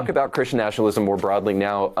want to talk about Christian nationalism more broadly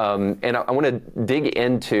now, and I want to dig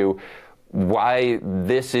into why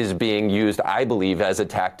this is being used, I believe, as a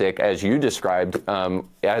tactic, as you described,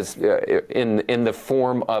 as in the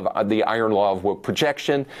form of the iron law of woke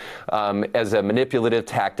projection, as a manipulative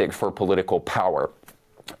tactic for political power.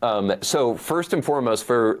 So first and foremost,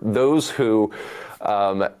 for those who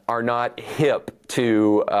are not hip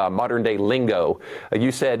to modern day lingo,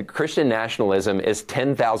 you said Christian nationalism is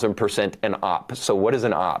 10,000% an op. So what is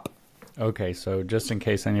an op? Okay, so just in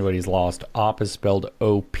case anybody's lost, op is spelled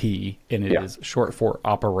O-P, and it is short for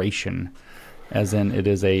operation, as in it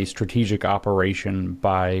is a strategic operation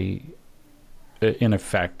by, in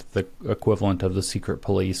effect, the equivalent of the secret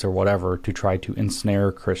police or whatever, to try to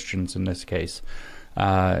ensnare Christians in this case,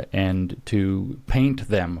 and to paint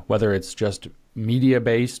them, whether it's just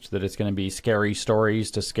media-based, that it's going to be scary stories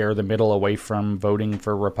to scare the middle away from voting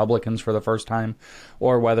for Republicans for the first time,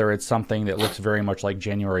 or whether it's something that looks very much like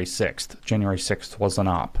January 6th. January 6th was an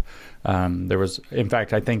op. There was, in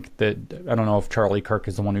fact, I think that, I don't know if Charlie Kirk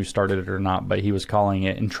is the one who started it or not, but he was calling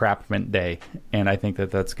it Entrapment Day, and I think that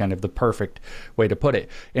that's kind of the perfect way to put it.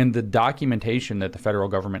 And the documentation that the federal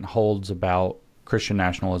government holds about Christian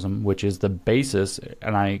nationalism, which is the basis,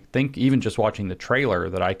 and I think even just watching the trailer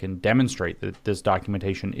that I can demonstrate that this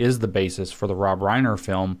documentation is the basis for the Rob Reiner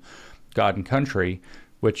film, God and Country,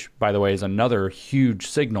 which, by the way, is another huge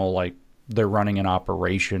signal, like they're running an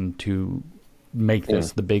operation to make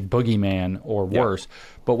this the big boogeyman or worse.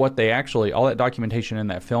 But what they actually, all that documentation in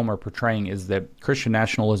that film are portraying is that Christian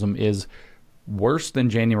nationalism is worse than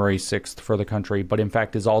January 6th for the country, but in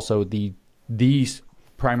fact is also the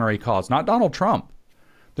primary cause. Not Donald Trump.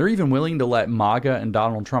 They're even willing to let MAGA and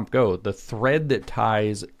Donald Trump go. The thread that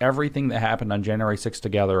ties everything that happened on January 6th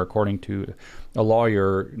together, according to a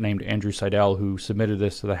lawyer named Andrew Seidel, who submitted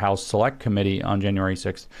this to the House Select Committee on January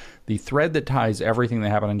 6th, the thread that ties everything that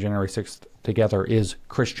happened on January 6th together is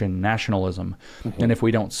Christian nationalism. Mm-hmm. And if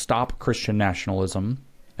we don't stop Christian nationalism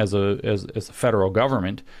as a federal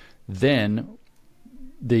government, then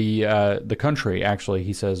the country actually,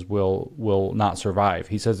 he says, will not survive.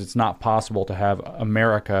 He says it's not possible to have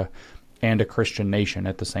America and a Christian nation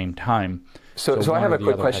at the same time. So I have a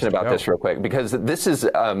quick question about this real quick, because this is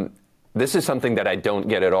something that I don't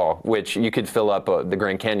get at all, which you could fill up the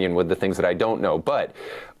Grand Canyon with the things that I don't know. But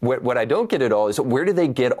what I don't get at all is, where do they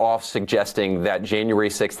get off suggesting that January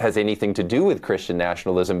 6th has anything to do with Christian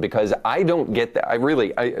nationalism? Because I don't get that.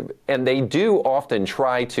 And they do often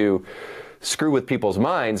try to screw with people's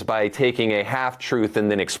minds by taking a half-truth and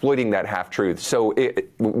then exploiting that half-truth. So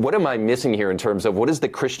what am I missing here in terms of what is the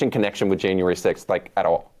Christian connection with January 6th like at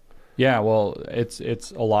all? Yeah, well, it's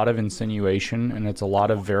a lot of insinuation, and it's a lot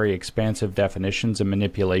of very expansive definitions and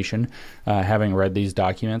manipulation, having read these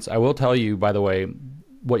documents. I will tell you, by the way,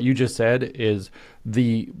 what you just said is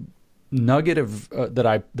the nugget of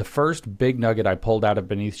the first big nugget I pulled out of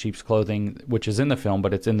Beneath Sheep's Clothing, which is in the film,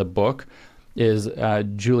 but it's in the book, is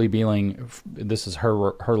Julie Beeling. This is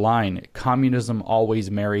her line: communism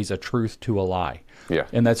always marries a truth to a lie. Yeah.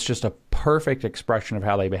 And that's just a perfect expression of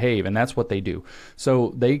how they behave, and that's what they do.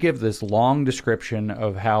 So they give this long description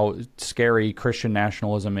of how scary Christian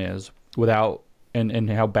nationalism is without and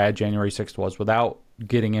how bad January 6th was without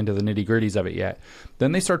getting into the nitty-gritties of it yet.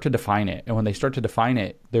 Then they start to define it, and when they start to define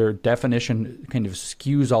it, their definition kind of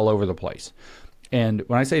skews all over the place. And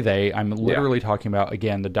when I say they, I'm literally talking about,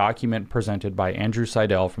 again, the document presented by Andrew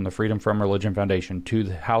Seidel from the Freedom from Religion Foundation to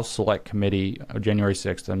the House Select Committee of January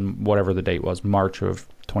 6th, and whatever the date was, March of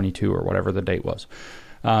 22 or whatever the date was.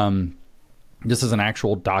 This is an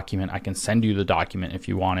actual document. I can send you the document if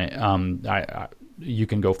you want it. You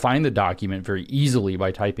can go find the document very easily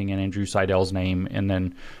by typing in Andrew Seidel's name and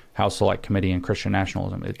then House Select Committee and Christian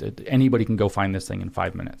Nationalism. Anybody can go find this thing in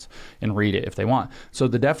 5 minutes and read it if they want. So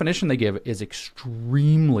the definition they give is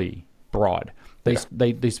extremely broad.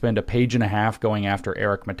 They spend a page and a half going after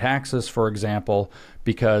Eric Metaxas, for example,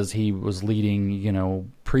 because he was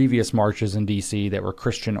leading, previous marches in D.C. that were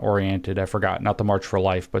Christian-oriented. I forgot, not the March for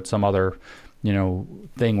Life, but some other,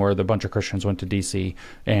 thing where the bunch of Christians went to D.C.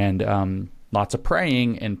 and lots of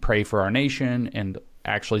praying and pray for our nation and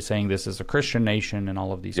actually saying this is a Christian nation and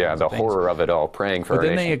all of these kinds of things. Horror of it all, praying for our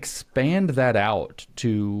nation. But then they expand that out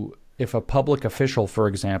to, if a public official, for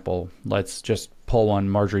example, let's just pull one,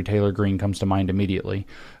 Marjorie Taylor Greene comes to mind immediately,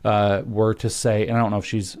 were to say, and I don't know if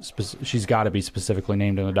she's got to be specifically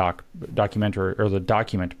named in the documentary or the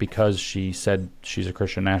document because she said she's a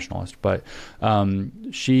Christian nationalist, but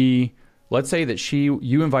let's say that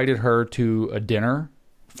you invited her to a dinner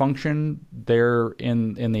function there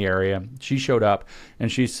in the area. She showed up and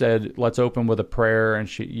she said, let's open with a prayer, and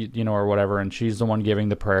she, or whatever, and she's the one giving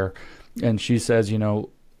the prayer, and she says,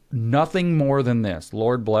 nothing more than this: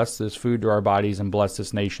 Lord, bless this food to our bodies and bless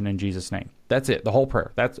this nation in Jesus' name. That's it, the whole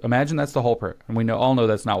prayer. Imagine that's the whole prayer, and we all know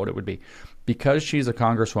that's not what it would be. Because she's a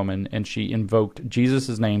congresswoman and she invoked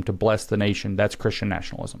Jesus' name to bless the nation, that's Christian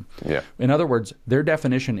nationalism. Yeah. In other words, their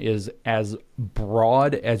definition is as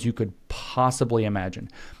broad as you could possibly imagine.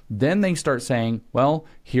 Then they start saying, well,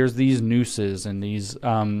 here's these nooses and these,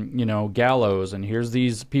 gallows, and here's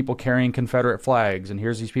these people carrying Confederate flags, and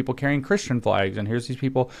here's these people carrying Christian flags, and here's these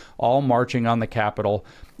people all marching on the Capitol,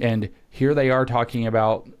 and here they are talking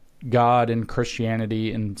about God and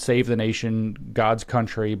Christianity and save the nation, God's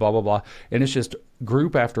country, blah, blah, blah. And it's just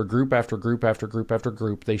group after group after group after group after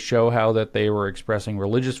group. They show how that they were expressing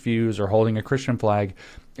religious views or holding a Christian flag,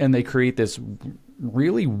 and they create this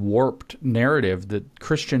really warped narrative that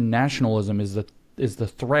Christian nationalism is the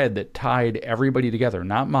thread that tied everybody together,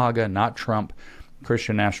 not MAGA, not Trump,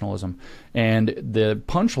 Christian nationalism. And the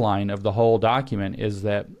punchline of the whole document is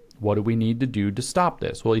that, what do we need to do to stop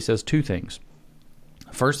this? Well, he says two things.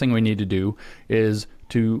 First thing we need to do is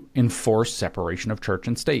to enforce separation of church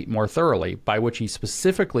and state more thoroughly, by which he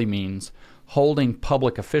specifically means holding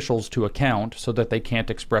public officials to account so that they can't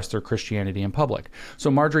express their Christianity in public.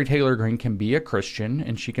 So Marjorie Taylor Greene can be a Christian,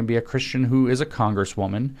 and she can be a Christian who is a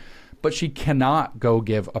congresswoman, but she cannot go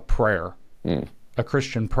give a prayer, a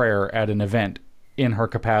Christian prayer at an event in her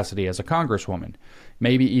capacity as a congresswoman,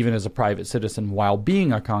 maybe even as a private citizen while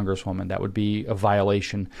being a congresswoman. That would be a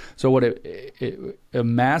violation. So a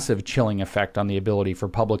massive chilling effect on the ability for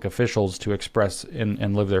public officials to express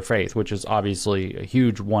and live their faith, which is obviously a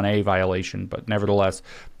huge 1A violation, but nevertheless,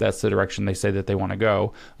 that's the direction they say that they want to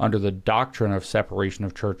go under the doctrine of separation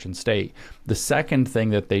of church and state. The second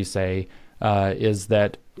thing that they say is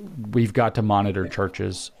that we've got to monitor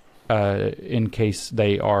churches in case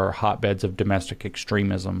they are hotbeds of domestic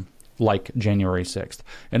extremism, like January 6th.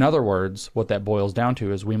 In other words, what that boils down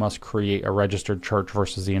to is we must create a registered church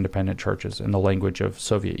versus the independent churches in the language of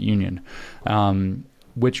Soviet Union,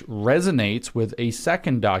 which resonates with a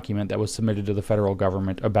second document that was submitted to the federal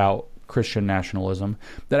government about Christian nationalism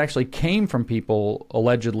that actually came from people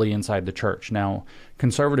allegedly inside the church. Now,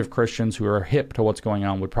 conservative Christians who are hip to what's going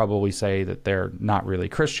on would probably say that they're not really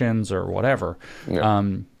Christians or whatever,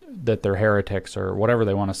 that they're heretics or whatever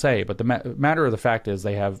they want to say. But the matter of the fact is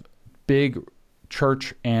they have big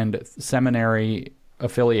church and seminary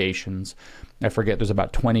affiliations. I forget, there's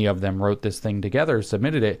about 20 of them wrote this thing together,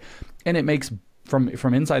 submitted it, and it makes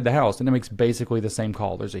from inside the house, and it makes basically the same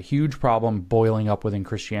call. There's a huge problem boiling up within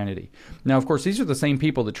Christianity. Now, of course, these are the same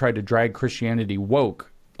people that tried to drag Christianity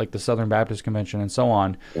woke, like the Southern Baptist Convention and so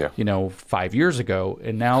on, 5 years ago,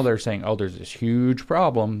 and now they're saying, "Oh, there's this huge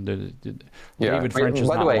problem." David French is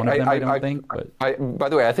not one of them, I don't think. But by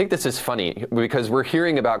the way, I think this is funny because we're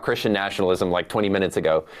hearing about Christian nationalism like 20 minutes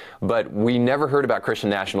ago, but we never heard about Christian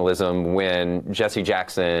nationalism when Jesse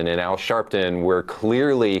Jackson and Al Sharpton were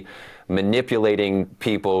clearly manipulating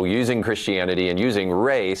people using Christianity and using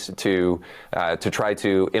race to try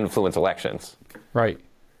to influence elections. Right.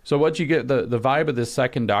 So what you get, the vibe of this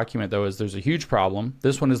second document, though, is there's a huge problem.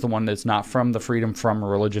 This one is the one that's not from the Freedom From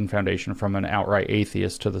Religion Foundation, from an outright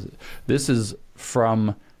atheist. This is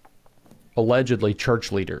from allegedly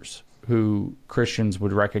church leaders who Christians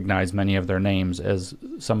would recognize many of their names as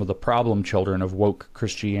some of the problem children of woke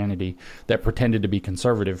Christianity that pretended to be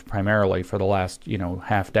conservative primarily for the last,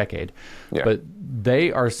 half decade. Yeah. But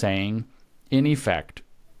they are saying, in effect,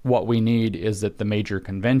 what we need is that the major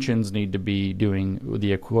conventions need to be doing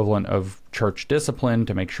the equivalent of church discipline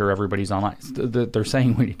to make sure everybody's online. They're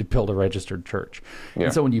saying we need to build a registered church. Yeah.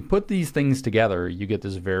 And so when you put these things together, you get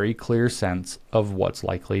this very clear sense of what's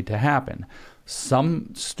likely to happen. Some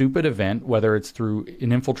stupid event, whether it's through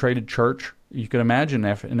an infiltrated church. You can imagine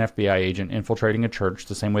an FBI agent infiltrating a church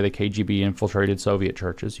the same way the KGB infiltrated Soviet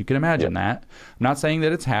churches. You can imagine that. I'm not saying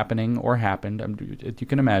that it's happening or happened. You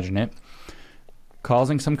can imagine it.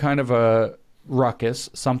 Causing some kind of a ruckus,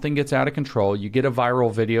 something gets out of control, you get a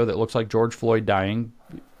viral video that looks like George Floyd dying.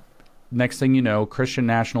 Next thing you know, Christian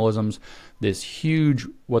nationalism's this huge,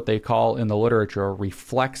 what they call in the literature,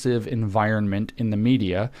 reflexive environment in the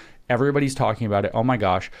media. Everybody's talking about it. Oh my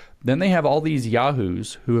gosh. Then they have all these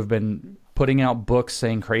yahoos who have been putting out books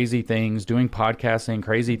saying crazy things, doing podcasts saying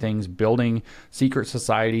crazy things, building secret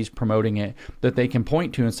societies, promoting it, that they can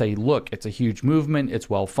point to and say, look, it's a huge movement, it's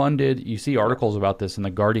well-funded. You see articles about this in The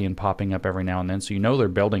Guardian popping up every now and then, so you know they're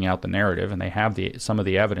building out the narrative, and they have some of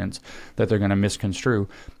the evidence that they're going to misconstrue.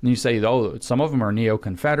 And you say, oh, some of them are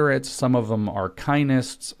neo-Confederates, some of them are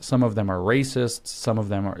Kionists, some of them are racists, some of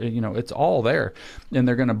them are, it's all there. And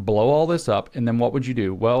they're going to blow all this up, and then what would you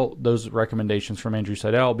do? Well, those recommendations from Andrew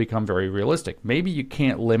Seidel become very realistic. Maybe you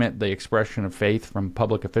can't limit the expression of faith from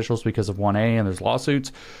public officials because of 1A and there's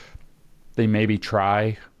lawsuits. They maybe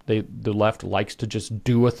try. The left likes to just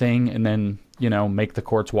do a thing and then, make the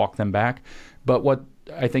courts walk them back. But what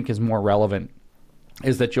I think is more relevant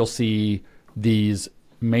is that you'll see these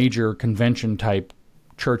major convention type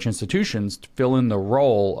church institutions fill in the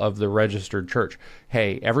role of the registered church.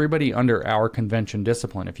 Hey, everybody under our convention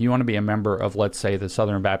discipline, if you want to be a member of, let's say, the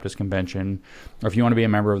Southern Baptist Convention, or if you want to be a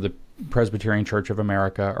member of the Presbyterian Church of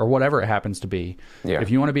America, or whatever it happens to be,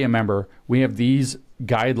 if you want to be a member, we have these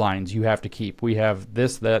guidelines you have to keep. We have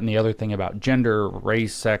this, that, and the other thing about gender,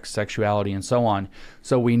 race, sex, sexuality, and so on.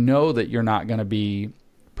 So we know that you're not going to be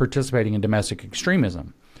participating in domestic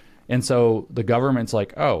extremism. And so the government's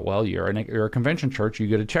like, oh, well, you're a convention church, you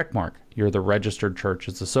get a check mark. You're the registered church.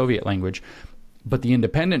 It's the Soviet language. But the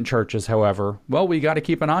independent churches, however, well, we got to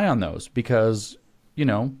keep an eye on those because,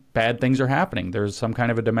 bad things are happening. There's some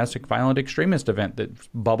kind of a domestic violent extremist event that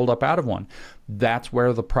bubbled up out of one. That's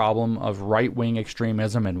where the problem of right-wing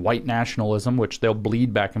extremism and white nationalism, which they'll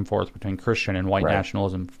bleed back and forth between Christian and white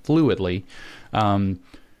nationalism fluidly,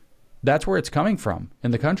 that's where it's coming from in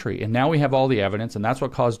the country. And now we have all the evidence, and that's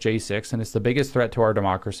what caused J6, and it's the biggest threat to our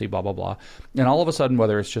democracy, blah, blah, blah. And all of a sudden,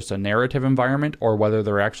 whether it's just a narrative environment or whether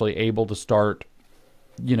they're actually able to start,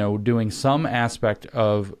 doing some aspect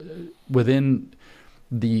of within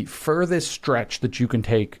the furthest stretch that you can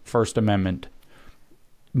take First Amendment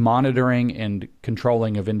monitoring and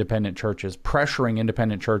controlling of independent churches, pressuring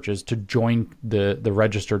independent churches to join the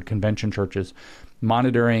registered convention churches,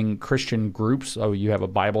 monitoring Christian groups. Oh, you have a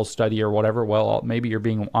Bible study or whatever. Well, maybe you're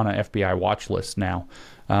being on an FBI watch list now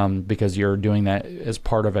because you're doing that as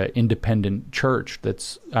part of an independent church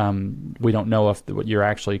that's, we don't know if what you're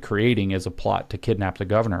actually creating is a plot to kidnap the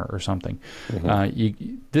governor or something.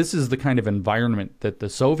 This is the kind of environment that the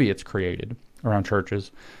Soviets created around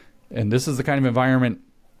churches. And this is the kind of environment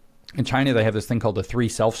in China. They have this thing called the Three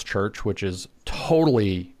Selfs Church, which is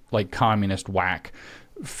totally like communist whack,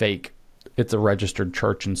 fake. It's a registered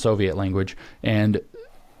church in Soviet language. And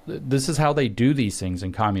this is how they do these things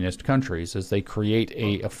in communist countries, is they create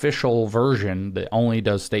a official version that only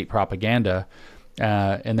does state propaganda,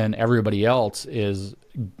 and then everybody else is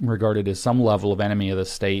regarded as some level of enemy of the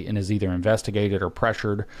state and is either investigated or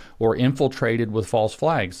pressured or infiltrated with false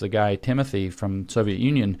flags. The guy Timothy from Soviet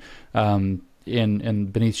Union in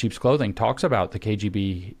Beneath Sheep's Clothing talks about the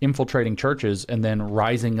KGB infiltrating churches and then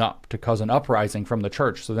rising up to cause an uprising from the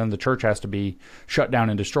church. So then the church has to be shut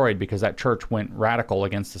down and destroyed because that church went radical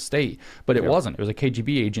against the state. But it wasn't. It was a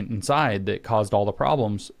KGB agent inside that caused all the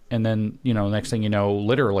problems. And then, next thing you know,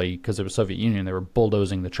 literally, because it was Soviet Union, they were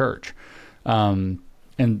bulldozing the church. And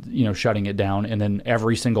shutting it down. And then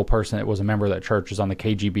every single person that was a member of that church is on the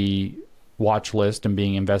KGB watch list and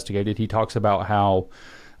being investigated. He talks about how,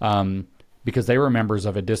 because they were members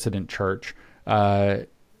of a dissident church, the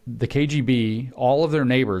KGB, all of their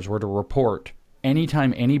neighbors were to report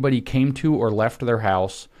anytime anybody came to or left their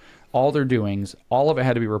house, all their doings, all of it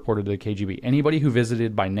had to be reported to the KGB. Anybody who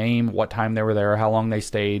visited by name, what time they were there, how long they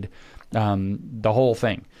stayed, the whole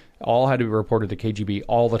thing. All had to be reported to KGB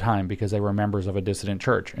all the time because they were members of a dissident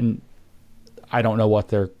church. And I don't know what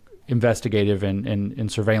their investigative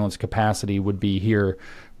and surveillance capacity would be here,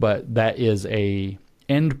 but that is a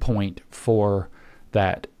endpoint for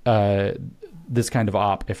that this kind of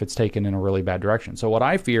op if it's taken in a really bad direction. So what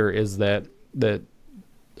I fear is that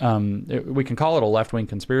we can call it a left-wing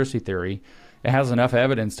conspiracy theory. It has enough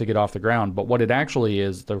evidence to get off the ground, but what it actually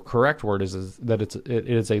is, the correct word is that it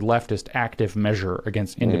is a leftist active measure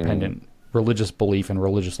against independent religious belief and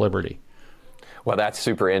religious liberty. Well, that's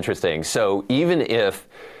super interesting. So even if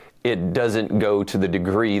it doesn't go to the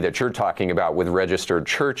degree that you're talking about with registered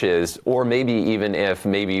churches, or maybe even if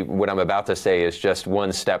maybe what I'm about to say is just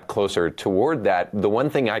one step closer toward that, the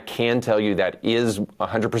one thing I can tell you that is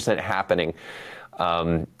 100% happening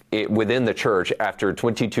within the church after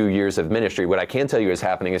 22 years of ministry, what I can tell you is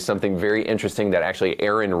happening is something very interesting that actually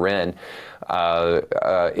Aaron Renn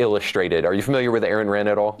illustrated. Are you familiar with Aaron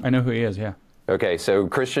Renn at all? I know who he is, yeah. Okay, so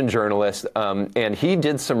Christian journalist, and he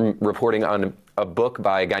did some reporting on a book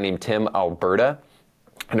by a guy named Tim Alberta.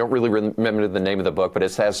 I don't really remember the name of the book, but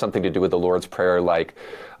it has something to do with the Lord's Prayer, like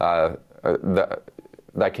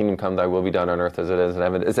Thy kingdom come, thy will be done on earth as it is in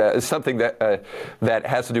heaven. It's something that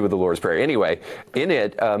has to do with the Lord's Prayer. Anyway, in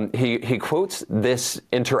it, he quotes this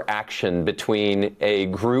interaction between a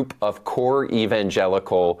group of core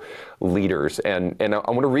evangelical leaders. And I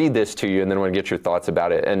want to read this to you, and then I want to get your thoughts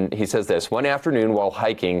about it. And he says this: one afternoon while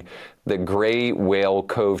hiking the Gray Whale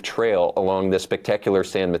Cove Trail along the spectacular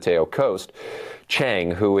San Mateo coast,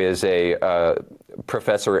 Chang, who is a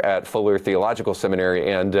professor at Fuller Theological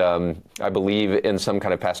Seminary and I believe in some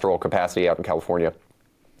kind of pastoral capacity out in California,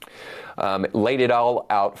 laid it all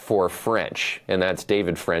out for French, and that's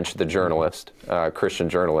David French, the journalist, Christian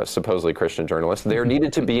journalist, supposedly Christian journalist. There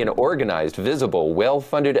needed to be an organized, visible,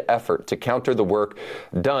 well-funded effort to counter the work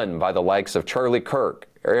done by the likes of Charlie Kirk,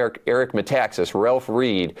 Eric Metaxas, Ralph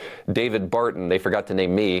Reed, David Barton, they forgot to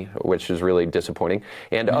name me, which is really disappointing,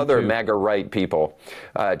 and other MAGA right people.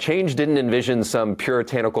 Change didn't envision some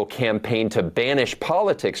puritanical campaign to banish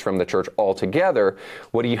politics from the church altogether.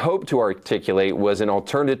 What he hoped to articulate was an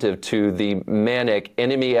alternative to the manic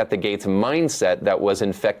enemy at the gates mindset that was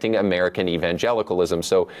infecting American evangelicalism.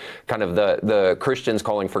 So kind of the Christians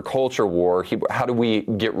calling for culture war. How do we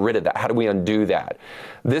get rid of that? How do we undo that?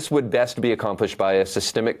 This would best be accomplished by a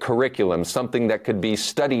systemic curriculum, something that could be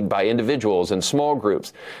studied by individuals and small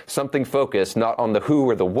groups, something focused not on the who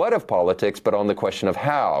or the what of politics, but on the question of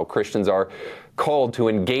how Christians are called to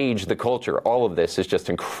engage the culture. All of this is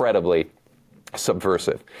just incredibly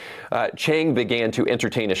subversive. Chang began to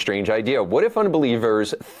entertain a strange idea. What if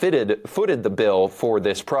unbelievers footed the bill for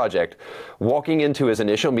this project? Walking into his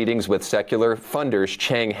initial meetings with secular funders,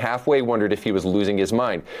 Chang halfway wondered if he was losing his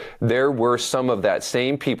mind. There were some of that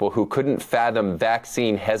same people who couldn't fathom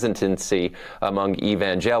vaccine hesitancy among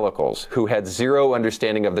evangelicals, who had zero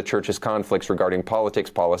understanding of the church's conflicts regarding politics,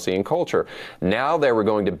 policy, and culture. Now they were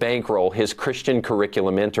going to bankroll his Christian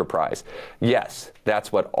curriculum enterprise. Yes,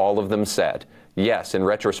 that's what all of them said. Yes, in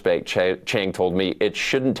retrospect, Chang told me it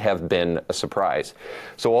shouldn't have been a surprise.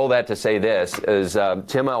 So all that to say this is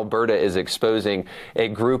Tim Alberta is exposing a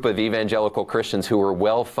group of evangelical Christians who were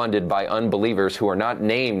well-funded by unbelievers who are not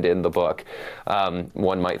named in the book.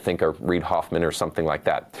 One might think of Reid Hoffman or something like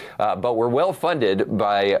that. But were well-funded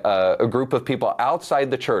by a group of people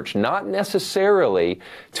outside the church, not necessarily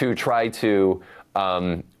to try to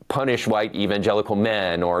punish white evangelical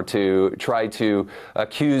men or to try to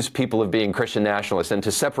accuse people of being Christian nationalists and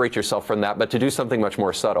to separate yourself from that, but to do something much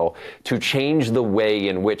more subtle, to change the way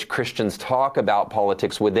in which Christians talk about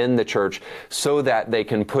politics within the church so that they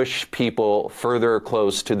can push people further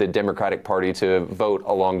close to the Democratic Party to vote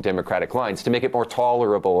along Democratic lines, to make it more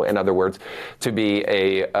tolerable, in other words, to be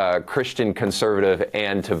a Christian conservative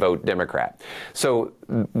and to vote Democrat. So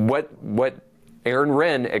what Aaron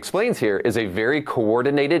Renn explains here is a very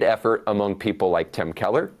coordinated effort among people like Tim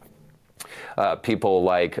Keller, people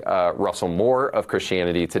like Russell Moore of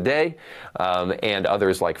Christianity Today, and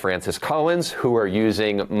others like Francis Collins, who are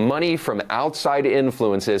using money from outside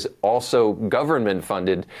influences, also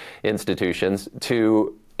government-funded institutions,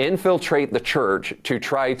 to infiltrate the church to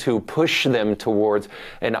try to push them towards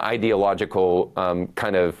an ideological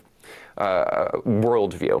kind of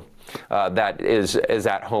worldview. That is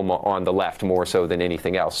at home on the left more so than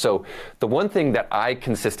anything else. So the one thing that I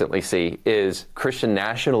consistently see is Christian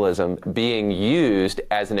nationalism being used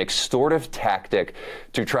as an extortive tactic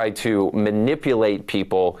to try to manipulate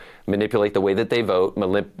people, manipulate the way that they vote,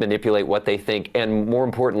 manipulate what they think, and more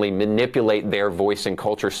importantly, manipulate their voice and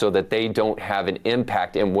culture so that they don't have an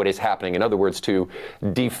impact in what is happening. In other words, to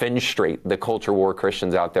defenestrate the culture war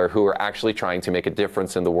Christians out there who are actually trying to make a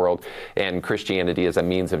difference in the world, and Christianity is a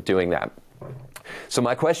means of doing that. So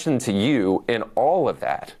my question to you in all of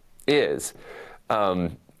that is,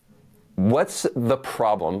 what's the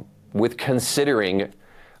problem with considering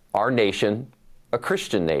our nation a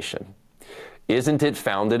Christian nation? Isn't it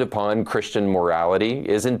founded upon Christian morality?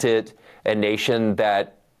 Isn't it a nation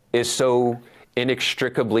that is so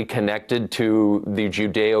inextricably connected to the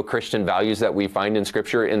Judeo-Christian values that we find in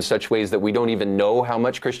Scripture in such ways that we don't even know how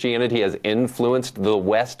much Christianity has influenced the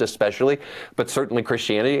West especially, but certainly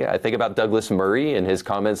Christianity? I think about Douglas Murray and his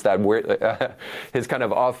comments that his kind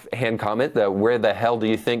of offhand comment that where the hell do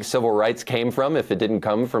you think civil rights came from if it didn't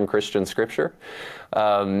come from Christian Scripture?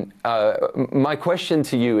 My question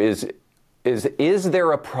to you is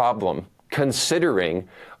there a problem considering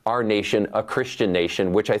our nation a Christian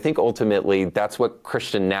nation, which I think ultimately that's what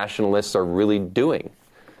Christian nationalists are really doing?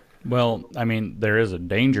 Well, I mean, there is a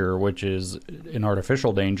danger, which is an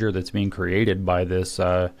artificial danger that's being created by this,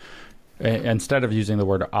 instead of using the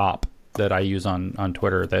word op that I use on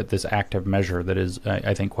Twitter, that this active measure that is,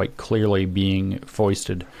 I think, quite clearly being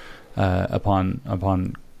foisted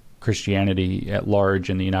upon Christianity at large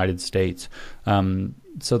in the United States.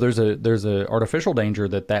 So there's a artificial danger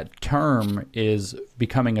that term is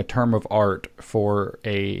becoming a term of art for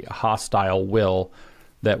a hostile will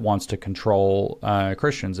that wants to control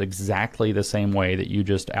Christians exactly the same way that you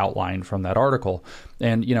just outlined from that article.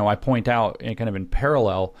 And I point out, and kind of in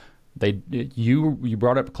parallel, you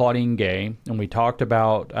brought up Claudine Gay, and we talked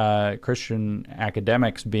about Christian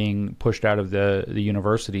academics being pushed out of the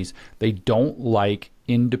universities. They don't like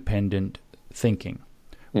independent thinking.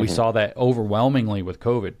 We saw that overwhelmingly with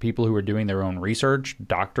COVID. People who were doing their own research,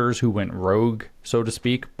 doctors who went rogue, so to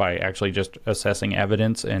speak, by actually just assessing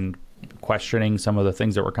evidence and questioning some of the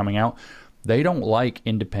things that were coming out. They don't like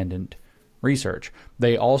independent research.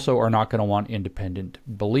 They also are not going to want independent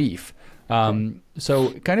belief.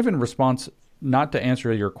 So kind of in response, not to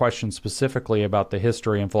answer your question specifically about the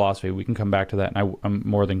history and philosophy, we can come back to that, and I'm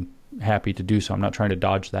more than happy to do so. I'm not trying to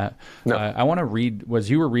dodge that. No. I want to read, as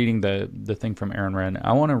you were reading the thing from Aaron Renn,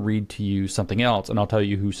 I want to read to you something else, and I'll tell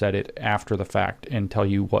you who said it after the fact and tell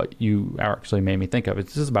you what you actually made me think of.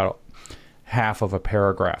 It's just about half of a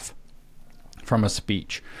paragraph from a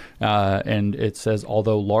speech. And it says,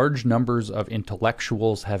 although large numbers of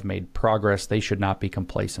intellectuals have made progress, they should not be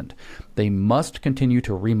complacent. They must continue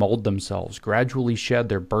to remold themselves, gradually shed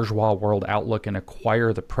their bourgeois world outlook and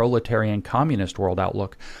acquire the proletarian communist world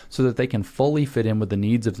outlook so that they can fully fit in with the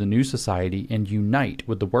needs of the new society and unite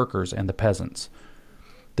with the workers and the peasants.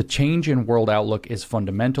 The change in world outlook is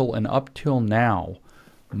fundamental, and up till now,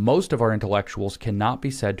 most of our intellectuals cannot be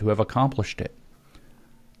said to have accomplished it.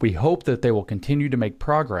 We hope that they will continue to make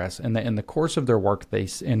progress, and that in the course of their work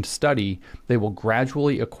and study, they will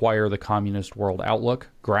gradually acquire the communist world outlook,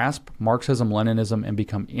 grasp Marxism-Leninism, and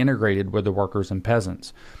become integrated with the workers and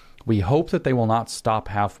peasants. We hope that they will not stop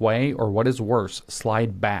halfway, or what is worse,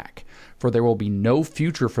 slide back, for there will be no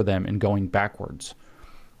future for them in going backwards.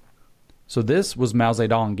 So this was Mao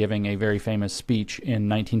Zedong giving a very famous speech in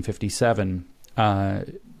 1957,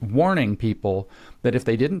 warning people that if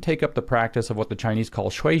they didn't take up the practice of what the Chinese call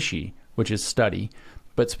shuixi, which is study,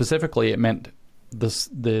 but specifically it meant the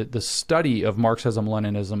study of Marxism,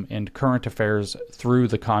 Leninism, and current affairs through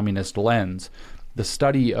the communist lens, the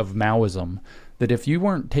study of Maoism, that if you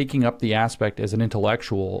weren't taking up the aspect as an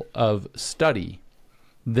intellectual of study,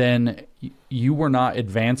 then you were not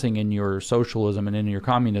advancing in your socialism and in your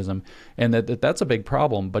communism, and that's a big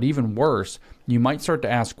problem. But even worse, you might start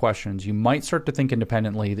to ask questions. You might start to think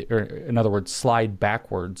independently, or in other words, slide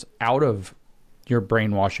backwards out of your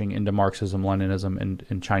brainwashing into Marxism, Leninism,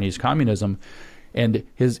 and Chinese communism. And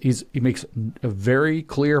he makes a very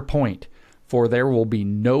clear point, for there will be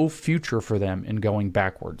no future for them in going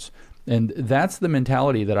backwards. And that's the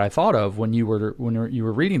mentality that I thought of when you were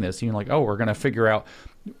reading this. You're like, oh, we're going to figure out.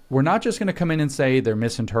 We're not just going to come in and say they're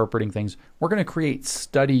misinterpreting things. We're going to create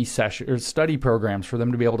study programs for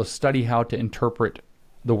them to be able to study how to interpret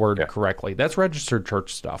the word correctly. That's registered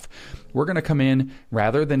church stuff. We're going to come in,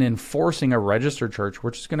 rather than enforcing a registered church,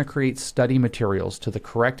 we're just going to create study materials to the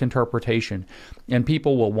correct interpretation. And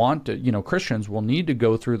people will want to, Christians will need to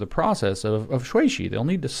go through the process of shuixi. They'll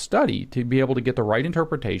need to study to be able to get the right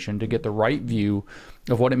interpretation, to get the right view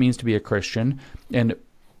of what it means to be a Christian. And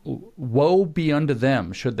woe be unto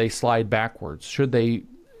them should they slide backwards, should they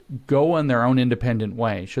go in their own independent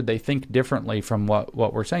way, should they think differently from what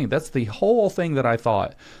we're saying. That's the whole thing that I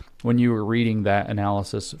thought when you were reading that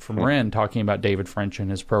analysis from Wren, talking about David French and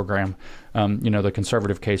his program. The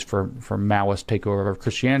conservative case for Maoist takeover of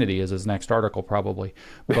Christianity is his next article, probably.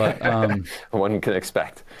 But one can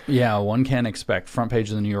expect. Yeah, one can expect. Front page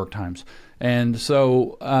of the New York Times. And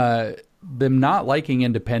so them not liking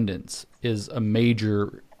independence is a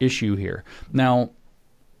major issue here. Now,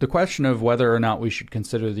 the question of whether or not we should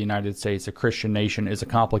consider the United States a Christian nation is a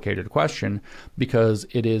complicated question, because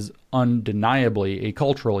it is undeniably a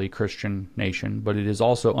culturally Christian nation, but it is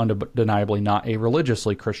also undeniably not a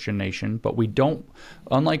religiously Christian nation. But we don't,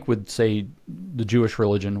 unlike with, say, the Jewish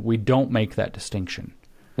religion, we don't make that distinction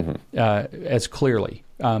as clearly.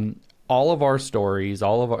 All of our stories,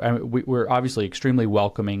 we're obviously extremely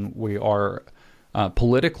welcoming. We are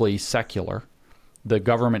politically secular. The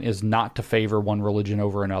government is not to favor one religion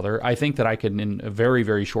over another. I think that I can, in a very,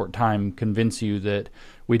 very short time, convince you that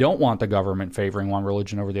we don't want the government favoring one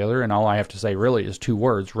religion over the other, and all I have to say really is two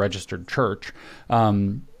words: registered church.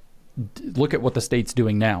 Look at what the state's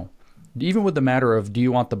doing now. Even with the matter of, do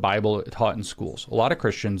you want the Bible taught in schools? A lot of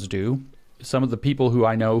Christians do. Some of the people who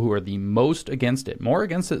I know who are the most against it, more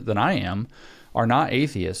against it than I am, are not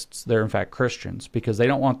atheists. They're in fact Christians, because they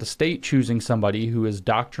don't want the state choosing somebody who is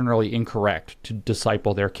doctrinally incorrect to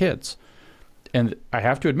disciple their kids. And I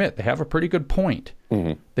have to admit, they have a pretty good point.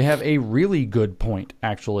 They have a really good point,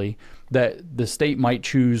 actually, that the state might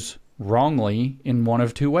choose wrongly in one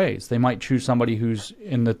of two ways. They might choose somebody who's,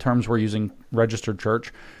 in the terms we're using, registered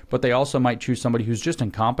church, but they also might choose somebody who's just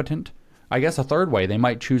incompetent. I guess a third way, they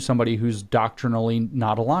might choose somebody who's doctrinally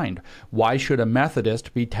not aligned. Why should a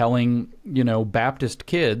Methodist be telling, Baptist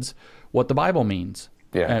kids what the Bible means?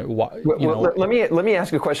 Yeah. Let me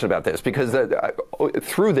ask you a question about this, because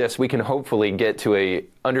through this we can hopefully get to a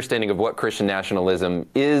understanding of what Christian nationalism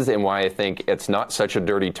is, and why I think it's not such a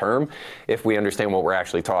dirty term if we understand what we're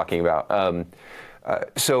actually talking about.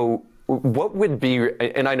 So what would be,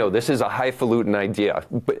 and I know this is a highfalutin idea,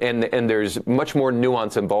 and there's much more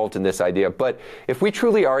nuance involved in this idea, but if we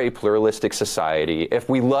truly are a pluralistic society, if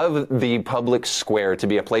we love the public square to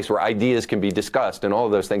be a place where ideas can be discussed and all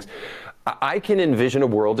of those things, I can envision a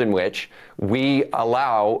world in which we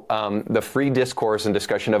allow the free discourse and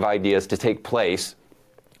discussion of ideas to take place,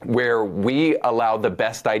 where we allow the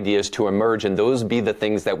best ideas to emerge, and those be the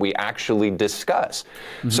things that we actually discuss.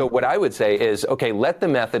 So what I would say is, okay, let the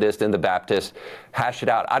Methodist and the Baptist hash it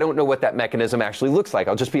out. I don't know what that mechanism actually looks like.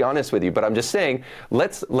 I'll just be honest with you, but I'm just saying,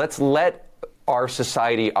 let's let our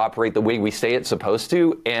society operate the way we say it's supposed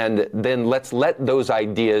to, and then let's let those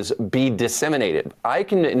ideas be disseminated. I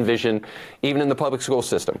can envision, even in the public school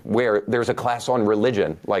system, where there's a class on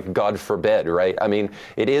religion, like God forbid, right? I mean,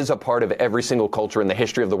 it is a part of every single culture in the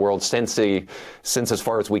history of the world since as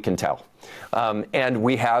far as we can tell. And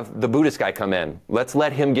we have the Buddhist guy come in. Let's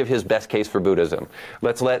let him give his best case for Buddhism.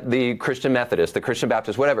 Let's let the Christian Methodist, the Christian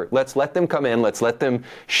Baptist, whatever, let's let them come in, let's let them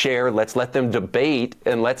share, let's let them debate,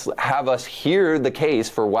 and let's have us hear the case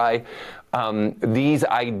for why these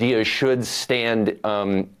ideas should stand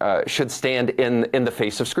in the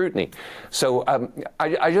face of scrutiny. So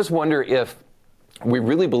I just wonder if we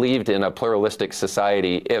really believed in a pluralistic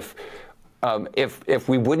society, if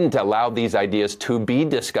we wouldn't allow these ideas to be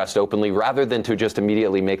discussed openly rather than to just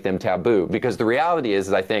immediately make them taboo. Because the reality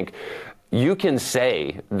is, I think, you can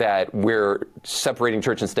say that we're separating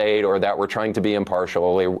church and state, or that we're trying to be impartial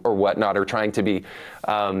or whatnot, or trying to be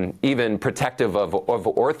even protective of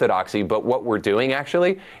orthodoxy. But what we're doing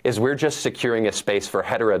actually is we're just securing a space for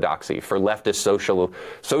heterodoxy, for leftist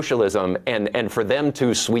socialism, and for them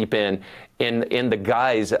to sweep in the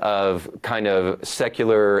guise of kind of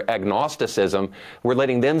secular agnosticism. We're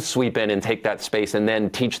letting them sweep in and take that space and then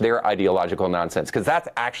teach their ideological nonsense, because that's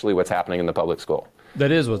actually what's happening in the public school. That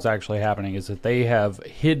is what's actually happening, is that they have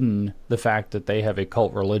hidden the fact that they have a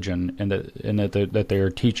cult religion and that they are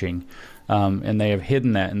teaching. And they have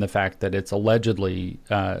hidden that in the fact that it's allegedly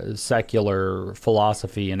secular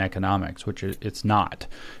philosophy and economics, which it's not.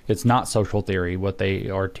 It's not social theory. What they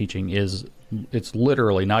are teaching it's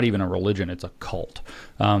literally not even a religion. It's a cult.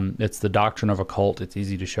 It's the doctrine of a cult. It's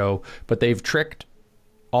easy to show. But they've tricked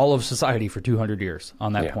all of society for 200 years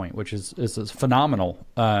on that point, which is a phenomenal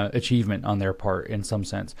achievement on their part in some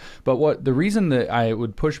sense. But the reason that I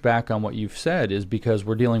would push back on what you've said is because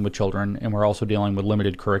we're dealing with children, and we're also dealing with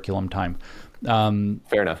limited curriculum time.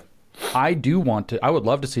 Fair enough. I would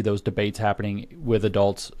love to see those debates happening with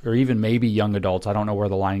adults, or even maybe young adults. I don't know where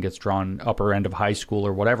the line gets drawn, upper end of high school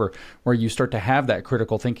or whatever, where you start to have that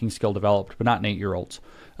critical thinking skill developed, but not in 8-year-olds.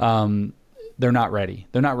 They're not ready.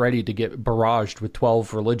 They're not ready to get barraged with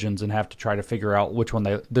 12 religions and have to try to figure out which one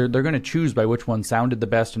they're going to choose by which one sounded the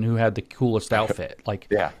best and who had the coolest outfit.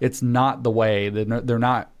 It's not the way. They're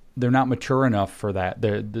not mature enough for that.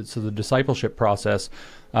 So the discipleship process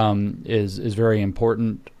is very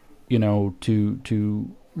important,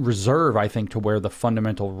 to reserve, I think, to where the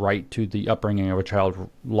fundamental right to the upbringing of a child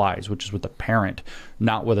lies, which is with the parent,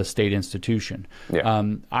 not with a state institution.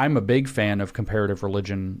 I'm a big fan of comparative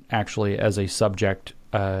religion, actually, as a subject.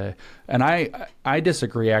 And I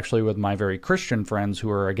disagree, actually, with my very Christian friends who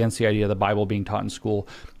are against the idea of the Bible being taught in school.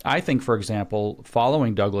 I think, for example,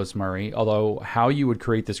 following Douglas Murray, although how you would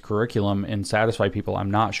create this curriculum and satisfy people,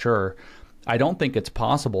 I'm not sure. I don't think it's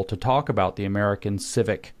possible to talk about the American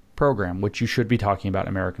civic program, which you should be talking about in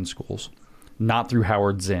American schools, not through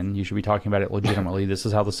Howard Zinn. You should be talking about it legitimately. This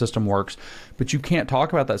is how the system works. But you can't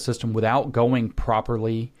talk about that system without going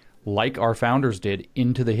properly, like our founders did,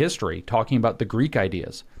 into the history, talking about the Greek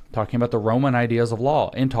ideas, talking about the Roman ideas of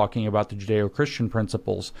law, and talking about the Judeo-Christian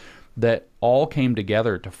principles that all came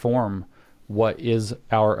together to form what is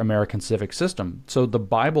our American civic system. So the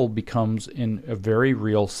Bible becomes, in a very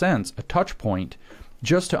real sense, a touch point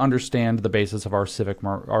just to understand the basis of our civic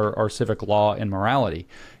law and morality.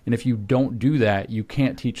 And if you don't do that, you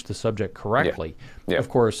can't teach the subject correctly. Of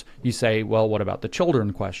course, you say, well, what about the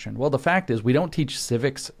children question? Well, the fact is we don't teach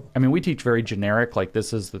civics. I mean, we teach very generic, like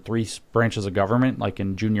this is the 3 branches of government, like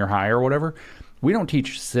in junior high or whatever. We don't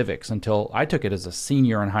teach civics until I took it as a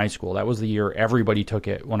senior in high school. That was the year everybody took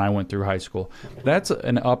it when I went through high school. That's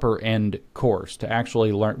an upper end course to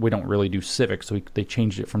actually learn. We don't really do civics. So they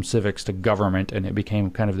changed it from civics to government, and it became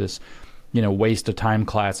kind of this, waste of time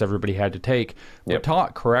class everybody had to take. But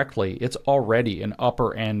taught correctly, it's already an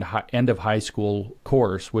upper end of high school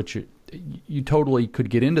course, which you totally could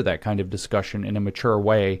get into that kind of discussion in a mature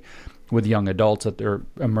way with young adults, that they're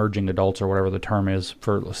emerging adults or whatever the term is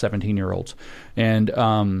for 17-year-olds. And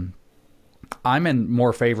I'm in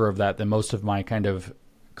more favor of that than most of my kind of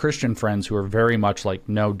Christian friends who are very much like,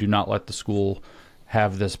 no, do not let the school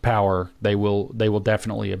have this power. They will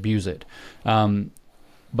definitely abuse it.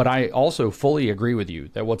 But I also fully agree with you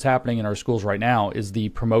that what's happening in our schools right now is the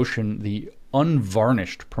promotion, the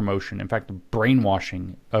unvarnished promotion, in fact, the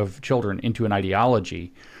brainwashing of children into an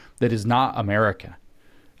ideology that is not America.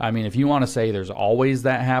 I mean, if you want to say there's always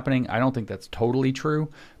that happening, I don't think that's totally true.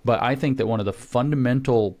 But I think that one of the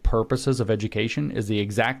fundamental purposes of education is the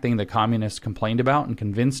exact thing the communists complained about and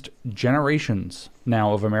convinced generations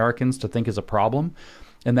now of Americans to think is a problem,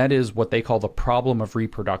 and that is what they call the problem of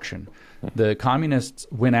reproduction. The communists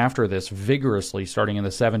went after this vigorously starting in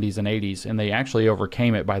the 70s and 80s, and they actually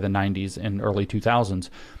overcame it by the 90s and early 2000s.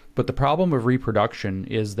 But the problem of reproduction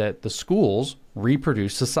is that the schools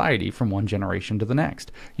reproduce society from one generation to the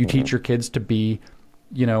next. You teach your kids to be,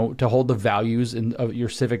 to hold the values of your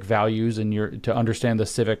civic values and to understand the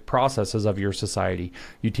civic processes of your society.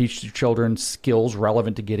 You teach your children skills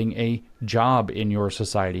relevant to getting a job in your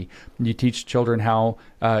society. You teach children how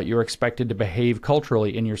you're expected to behave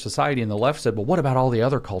culturally in your society. And the left said, well, what about all the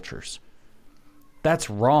other cultures? That's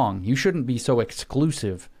wrong. You shouldn't be so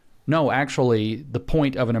exclusive. No, actually, the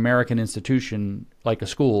point of an American institution like a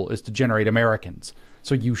school is to generate Americans.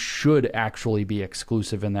 So you should actually be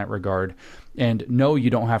exclusive in that regard. And no,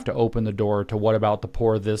 you don't have to open the door to what about the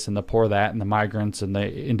poor this and the poor that and the migrants and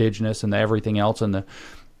the indigenous and the everything else. And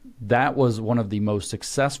that was one of the most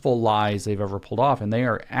successful lies they've ever pulled off. And they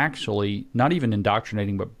are actually not even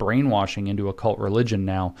indoctrinating, but brainwashing into a cult religion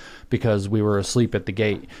now because we were asleep at the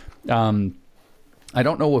gate. I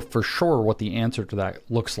don't know for sure what the answer to that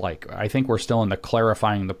looks like. I think we're still in the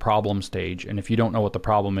clarifying the problem stage. And if you don't know what the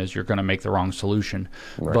problem is, you're going to make the wrong solution.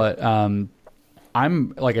 Right. But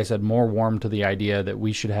I'm, like I said, more warm to the idea that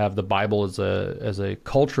we should have the Bible as a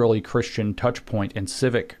culturally Christian touch point, and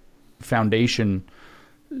civic foundation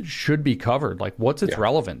should be covered. Like, what's its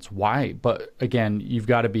relevance? Why? But again, you've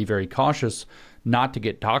got to be very cautious not to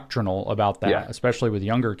get doctrinal about that, especially with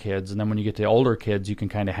younger kids. And then when you get to older kids, you can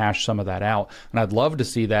kind of hash some of that out. And I'd love to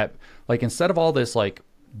see that, like, instead of all this, like,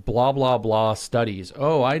 blah, blah, blah studies.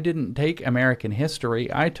 Oh, I didn't take American history.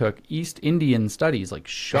 I took East Indian studies. Like,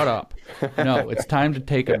 shut up. No, it's time to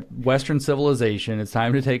take a Western civilization. It's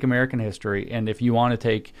time to take American history. And if you want to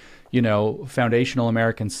take, foundational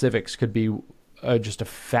American civics could be just a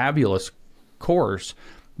fabulous course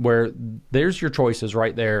where there's your choices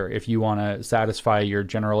right there if you want to satisfy your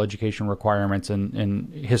general education requirements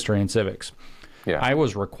in history and civics. Yeah. I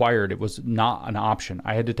was required. It was not an option.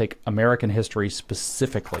 I had to take American history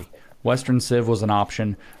specifically. Western Civ was an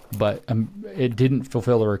option, but it didn't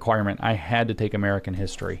fulfill the requirement. I had to take American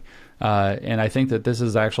history. And I think that this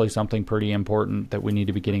is actually something pretty important that we need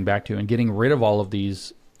to be getting back to and getting rid of all of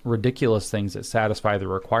these ridiculous things that satisfy the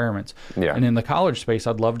requirements. Yeah. And in the college space,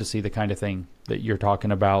 I'd love to see the kind of thing that you're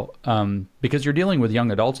talking about, because you're dealing with young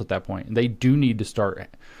adults at that point, and they do need to start.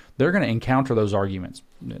 They're going to encounter those arguments.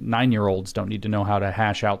 9-year-olds don't need to know how to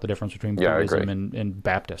hash out the difference between Buddhism and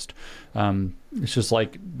Baptist. It's just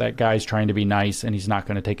like that guy's trying to be nice, and he's not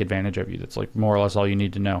going to take advantage of you. That's like more or less all you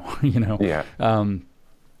need to know. Yeah.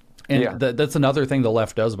 That's another thing the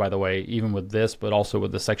left does, by the way, even with this, but also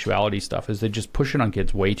with the sexuality stuff, is they just push it on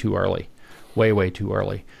kids way too early, way too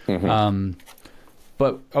early. Mm-hmm.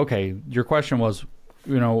 But okay, your question was,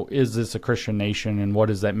 is this a Christian nation, and what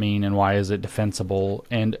does that mean, and why is it defensible?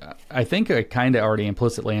 And I think I kind of already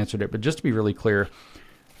implicitly answered it, but just to be really clear,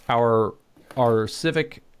 our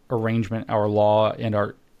civic arrangement, our law, and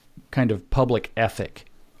our kind of public ethic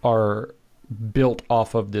are built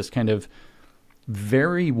off of this kind of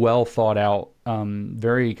very well thought out,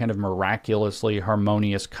 very kind of miraculously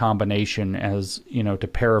harmonious combination, as to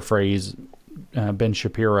paraphrase Ben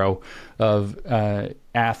Shapiro, of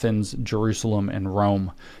Athens, Jerusalem, and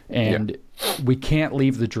Rome. And we can't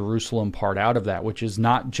leave the Jerusalem part out of that, which is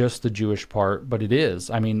not just the Jewish part, but it is.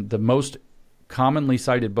 I mean, the most commonly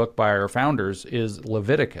cited book by our founders is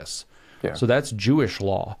Leviticus. Yeah. So that's Jewish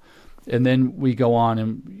law. And then we go on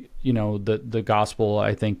and, the gospel,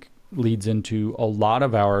 I think, leads into a lot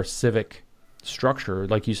of our civic structure.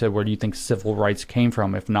 Like you said, where do you think civil rights came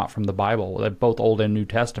from, if not from the Bible, both Old and New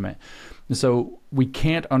Testament? And so we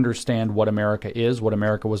can't understand what America is, what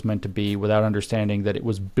America was meant to be, without understanding that it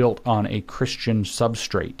was built on a Christian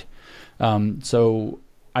substrate. So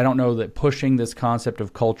I don't know that pushing this concept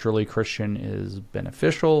of culturally Christian is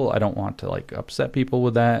beneficial. I don't want to upset people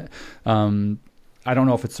with that. I don't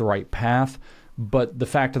know if it's the right path, but the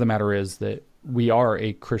fact of the matter is that we are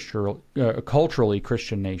a culturally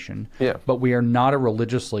Christian nation, but we are not a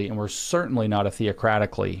religiously, and we're certainly not a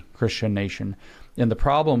theocratically Christian nation. And the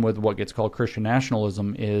problem with what gets called Christian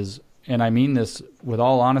nationalism is, and I mean this with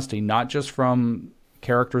all honesty, not just from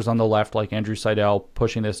characters on the left like Andrew Seidel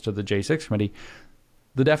pushing this to the J6 committee,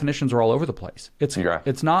 the definitions are all over the place. It's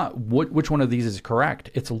not which one of these is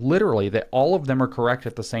correct. It's literally that all of them are correct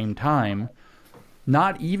at the same time,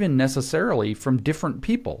 not even necessarily from different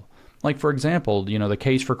people. Like, for example, the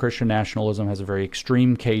case for Christian nationalism has a very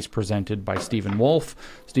extreme case presented by Stephen Wolfe.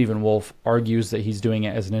 Stephen Wolfe argues that he's doing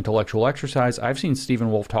it as an intellectual exercise. I've seen Stephen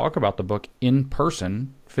Wolfe talk about the book in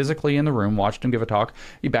person, physically in the room, watched him give a talk.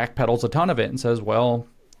 He backpedals a ton of it and says, well,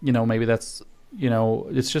 maybe that's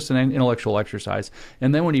it's just an intellectual exercise.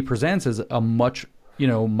 And then when he presents as a much,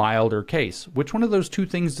 milder case, which one of those two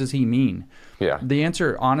things does he mean? Yeah. The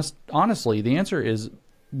answer, honestly, the answer is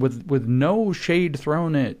with no shade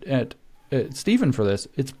thrown at Stephen for this,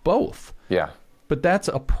 it's both. Yeah. But that's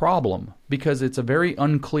a problem because it's a very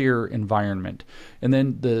unclear environment. And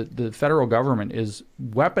then the federal government is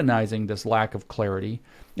weaponizing this lack of clarity.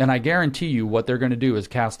 And I guarantee you what they're going to do is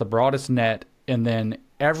cast the broadest net, and then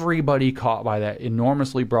everybody caught by that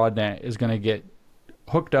enormously broad net is going to get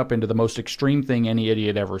hooked up into the most extreme thing any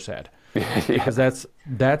idiot ever said. Yeah. Because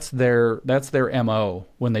that's their MO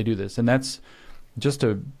when they do this. And that's just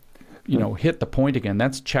to hit the point again.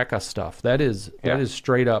 That's Cheka stuff. That is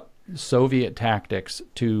straight up Soviet tactics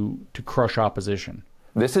to crush opposition.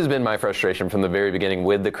 This has been my frustration from the very beginning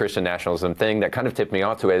with the Christian nationalism thing. That kind of tipped me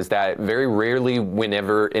off to it is that very rarely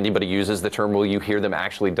whenever anybody uses the term will you hear them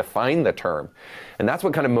actually define the term. And that's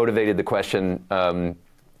what kind of motivated the question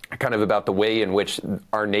kind of about the way in which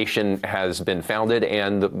our nation has been founded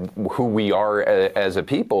and who we are as a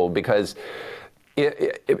people, because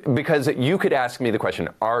you could ask me the question,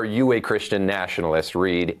 are you a Christian nationalist,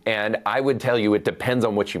 Reed? And I would tell you it depends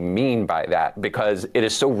on what you mean by that, because it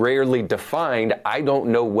is so rarely defined. I don't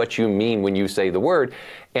know what you mean when you say the word.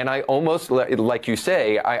 And I almost, like you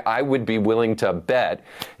say, I would be willing to bet,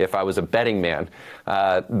 if I was a betting man,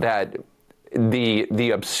 that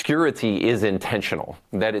the obscurity is intentional,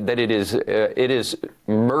 that it is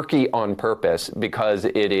murky on purpose because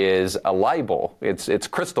it is a libel. It's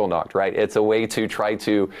crystal knocked, right? It's a way to try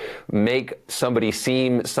to make somebody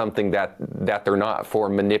seem something that they're not for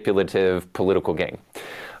manipulative political gain.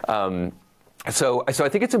 So I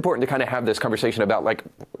think it's important to kind of have this conversation about, like,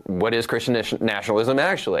 what is Christian nationalism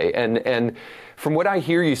actually? And from what I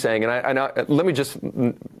hear you saying, and let me just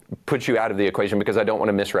put you out of the equation because I don't want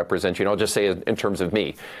to misrepresent you, and I'll just say it in terms of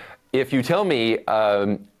me. If you tell me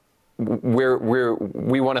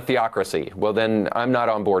we want a theocracy, well, then I'm not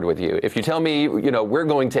on board with you. If you tell me, we're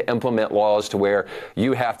going to implement laws to where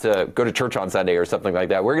you have to go to church on Sunday or something like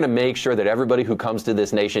that, we're going to make sure that everybody who comes to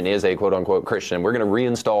this nation is a quote unquote Christian, we're going to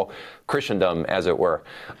reinstall Christendom, as it were,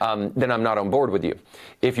 then I'm not on board with you.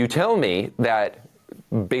 If you tell me that,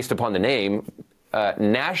 based upon the name,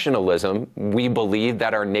 nationalism, we believe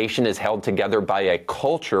that our nation is held together by a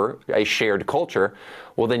culture, a shared culture,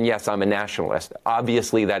 well then yes, I'm a nationalist.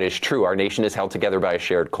 Obviously that is true. Our nation is held together by a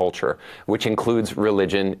shared culture, which includes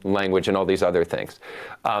religion, language, and all these other things.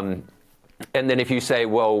 And then if you say,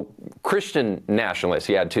 well, Christian nationalists,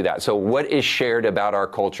 you add to that. So what is shared about our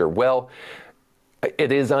culture? Well,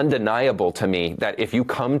 it is undeniable to me that if you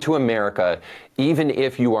come to America, even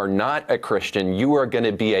if you are not a Christian, you are going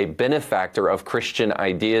to be a benefactor of Christian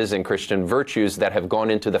ideas and Christian virtues that have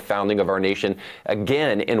gone into the founding of our nation,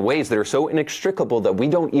 again, in ways that are so inextricable that we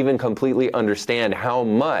don't even completely understand how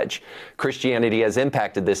much Christianity has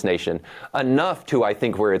impacted this nation. Enough to, I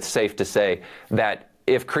think, where it's safe to say that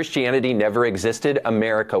if Christianity never existed,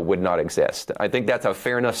 America would not exist. I think that's a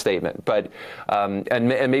fair enough statement, but and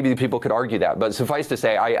maybe people could argue that. But suffice to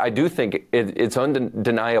say, I do think it's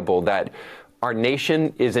undeniable that our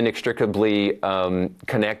nation is inextricably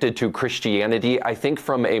connected to Christianity, I think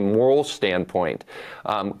from a moral standpoint,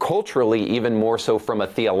 culturally even more so from a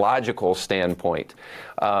theological standpoint.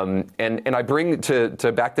 And I bring,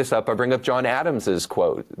 to back this up, I bring up John Adams's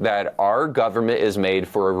quote that our government is made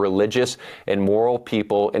for a religious and moral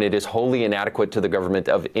people, and it is wholly inadequate to the government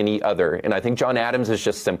of any other. And I think John Adams is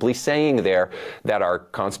just simply saying there that our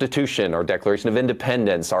Constitution, our Declaration of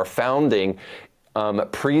Independence, our founding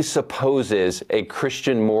presupposes a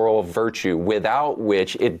Christian moral virtue without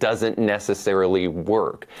which it doesn't necessarily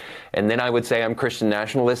work. And then I would say I'm Christian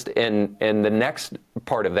nationalist in the next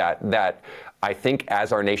part of that I think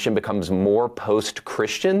as our nation becomes more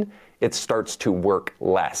post-Christian, it starts to work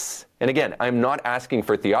less. And again, I'm not asking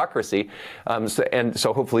for theocracy,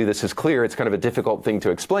 so hopefully this is clear. It's kind of a difficult thing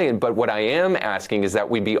to explain, but what I am asking is that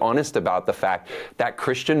we be honest about the fact that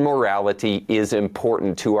Christian morality is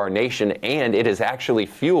important to our nation, and it has actually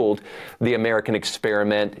fueled the American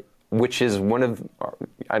experiment, which is one of,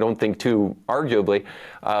 I don't think too arguably,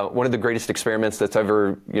 one of the greatest experiments that's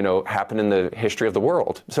ever, happened in the history of the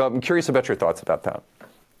world. So I'm curious about your thoughts about that.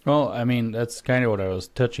 Well, I mean, that's kind of what I was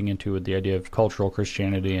touching into with the idea of cultural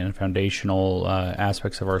Christianity and foundational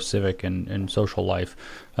aspects of our civic and social life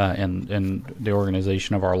and the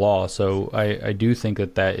organization of our law. So I do think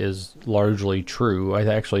that is largely true. I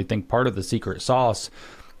actually think part of the secret sauce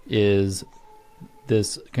is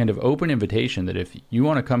this kind of open invitation that if you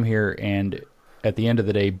want to come here and at the end of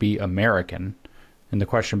the day be American, and the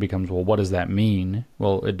question becomes, well, what does that mean?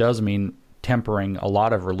 Well, it does mean tempering a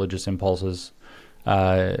lot of religious impulses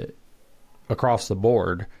across the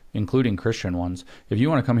board, including Christian ones. If you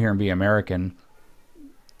want to come here and be American,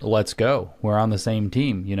 let's go. We're on the same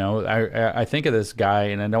team. You know, I think of this guy,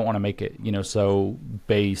 and I don't want to make it, you know, so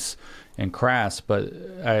base and crass, but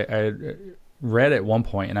I read at one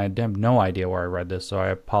point, and I have no idea where I read this, so I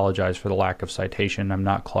apologize for the lack of citation. I'm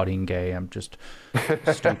not Claudine Gay. I'm just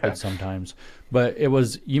stupid sometimes. But it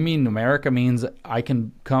was, you mean America means I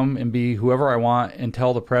can come and be whoever I want and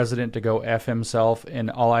tell the president to go F himself,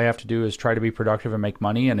 and all I have to do is try to be productive and make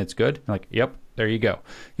money, and it's good? I'm like, yep, there you go.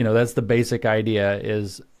 You know, that's the basic idea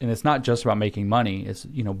is, and it's not just about making money. It's,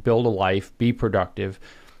 you know, build a life, be productive.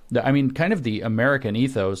 I mean, kind of the American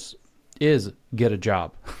ethos is get a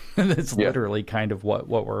job. That's literally kind of what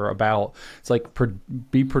we're about. It's like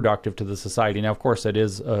be productive to the society. Now, of course, that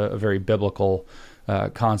is a very biblical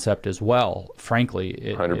concept as well.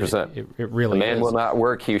 Frankly, 100%. It really is. A man will not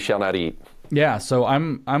work, he shall not eat. Yeah, so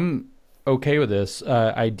I'm okay with this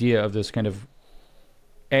idea of this kind of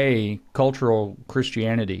cultural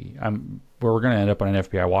Christianity. We're going to end up on an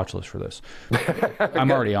FBI watch list for this.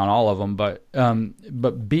 I'm already on all of them,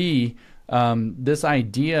 but B, this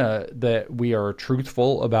idea that we are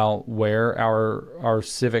truthful about where our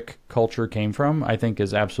civic culture came from, I think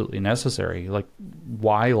is absolutely necessary. Like,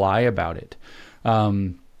 why lie about it?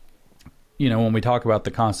 You know, when we talk about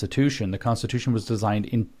the Constitution was designed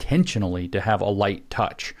intentionally to have a light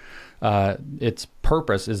touch. Its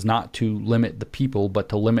purpose is not to limit the people, but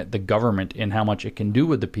to limit the government in how much it can do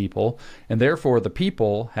with the people, and therefore the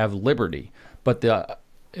people have liberty. But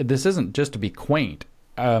this isn't just to be quaint.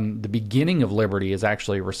 The beginning of liberty is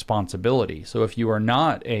actually responsibility. So if you are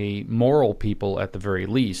not a moral people at the very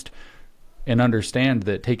least, and understand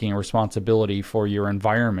that taking responsibility for your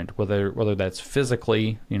environment, whether that's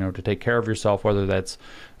physically, you know, to take care of yourself, whether that's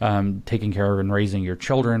taking care of and raising your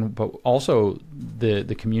children, but also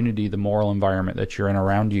the community, the moral environment that you're in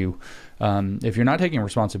around you, if you're not taking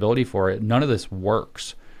responsibility for it, none of this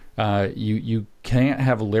works. You can't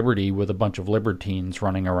have liberty with a bunch of libertines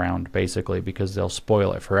running around, basically, because they'll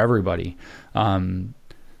spoil it for everybody.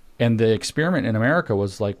 And the experiment in America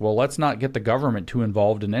was like, well, let's not get the government too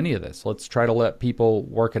involved in any of this. Let's try to let people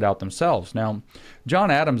work it out themselves. Now,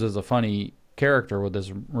 John Adams is a funny character with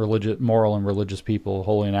this moral and religious people,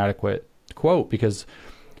 wholly inadequate quote, because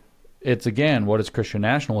it's, again, what does Christian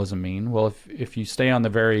nationalism mean? Well, if you stay on the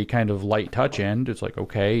very kind of light touch end, it's like,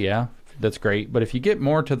 okay, yeah, that's great. But if you get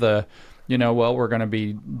more to the, you know, well, we're going to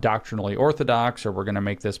be doctrinally orthodox, or we're going to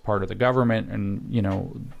make this part of the government and, you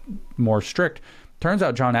know, more strict. Turns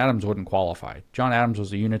out John Adams wouldn't qualify. John Adams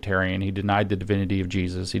was a Unitarian. He denied the divinity of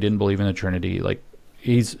Jesus. He didn't believe in the Trinity. Like,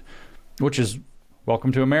 which is,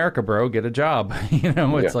 welcome to America, bro. Get a job. You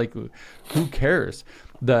know, it's like, who cares?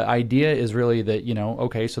 The idea is really that, you know,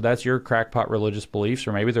 okay, so that's your crackpot religious beliefs,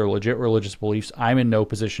 or maybe they're legit religious beliefs. I'm in no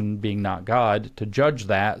position, being not God, to judge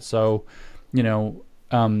that. So, you know,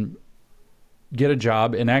 get a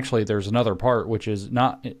job. And actually, there's another part, which is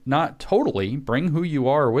not totally bring who you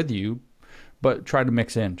are with you, but try to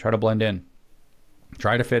mix in, try to blend in,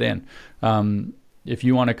 try to fit in. If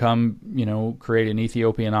you want to come, you know, create an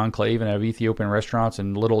Ethiopian enclave and have Ethiopian restaurants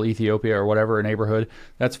in little Ethiopia or whatever, a neighborhood,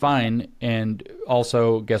 that's fine. And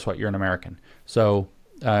also, guess what? You're an American. So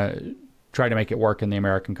try to make it work in the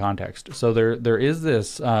American context. So there is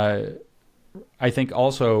this, I think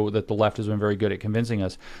also that the left has been very good at convincing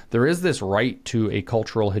us, there is this right to a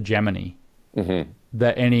cultural hegemony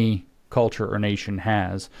that any culture or nation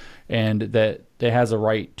has, and that it has a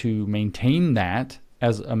right to maintain that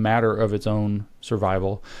as a matter of its own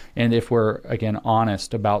survival. And if we're, again,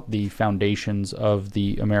 honest about the foundations of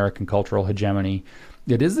the American cultural hegemony,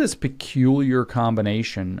 it is this peculiar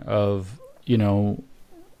combination of, you know,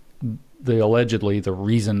 allegedly the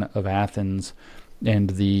reason of Athens and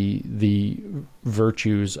the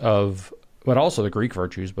virtues of, but also the Greek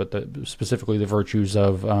virtues, but specifically the virtues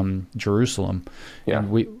of Jerusalem. Yeah.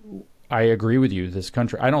 And I agree with you. This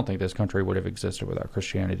country, I don't think this country would have existed without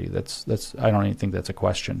Christianity. That's. I don't even think that's a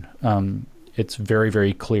question. It's very,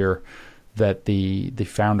 very clear that the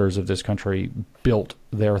founders of this country built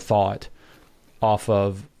their thought off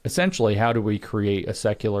of essentially, how do we create a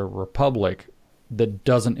secular republic that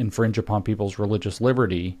doesn't infringe upon people's religious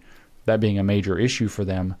liberty, that being a major issue for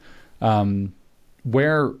them,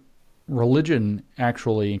 where religion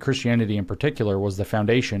actually, and Christianity in particular, was the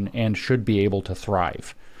foundation and should be able to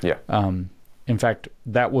thrive. Yeah. In fact,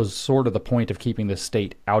 that was sort of the point of keeping the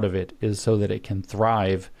state out of it, is so that it can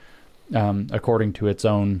thrive according to its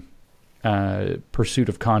own pursuit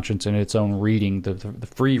of conscience and its own reading, the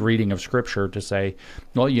free reading of Scripture, to say,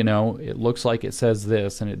 well, it looks like it says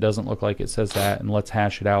this and it doesn't look like it says that, and let's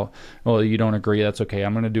hash it out. Well, you don't agree, that's okay.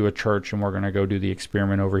 I'm going to do a church and we're going to go do the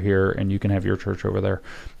experiment over here and you can have your church over there.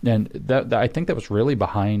 And that I think that was really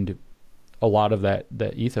behind a lot of that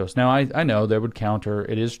ethos. Now, I know they would counter.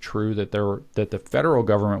 It is true that the federal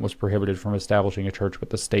government was prohibited from establishing a church, but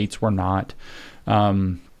the states were not.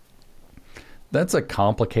 That's a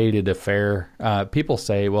complicated affair. People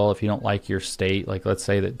say, well, if you don't like your state, like let's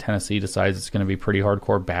say that Tennessee decides it's going to be pretty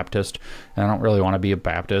hardcore Baptist, and I don't really want to be a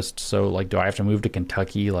Baptist, so like, do I have to move to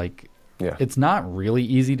Kentucky? Like, yeah. It's not really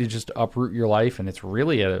easy to just uproot your life, and it's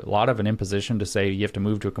really a lot of an imposition to say you have to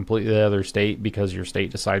move to a completely other state because your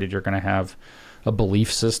state decided you're going to have a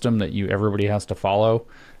belief system that everybody has to follow.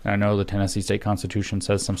 And I know the Tennessee State Constitution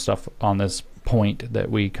says some stuff on this point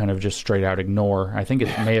that we kind of just straight out ignore. I think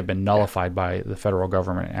it may have been nullified by the federal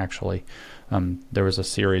government, actually. There was a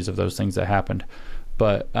series of those things that happened.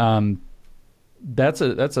 But that's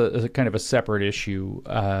a kind of a separate issue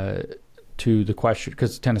to the question,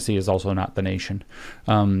 because Tennessee is also not the nation,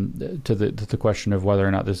 to the question of whether or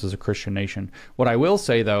not this is a Christian nation. What I will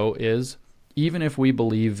say, though, is even if we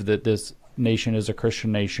believe that this nation is a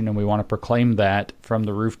Christian nation and we want to proclaim that from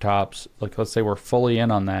the rooftops, like let's say we're fully in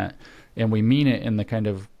on that, and we mean it in the kind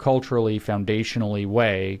of culturally, foundationally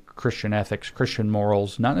way, Christian ethics, Christian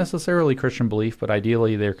morals, not necessarily Christian belief, but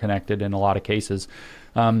ideally they're connected in a lot of cases,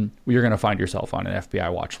 you're going to find yourself on an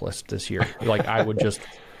FBI watch list this year. Like, I would just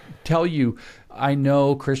tell you, I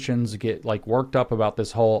know Christians get like worked up about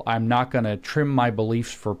this whole, I'm not going to trim my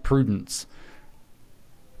beliefs for prudence.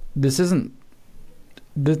 This isn't...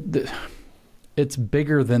 it's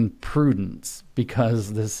bigger than prudence,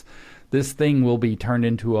 because this thing will be turned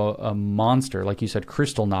into a monster, like you said,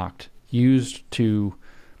 crystal knocked, used to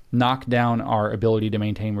knock down our ability to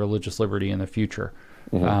maintain religious liberty in the future.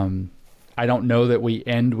 Mm-hmm. I don't know that we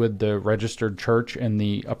end with the registered church and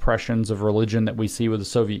the oppressions of religion that we see with the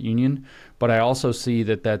Soviet Union, but I also see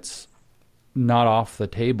that that's not off the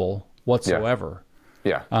table whatsoever.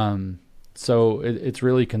 Yeah. So it's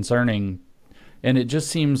really concerning. And it just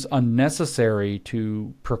seems unnecessary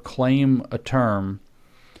to proclaim a term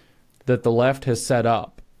that the left has set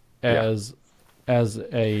up as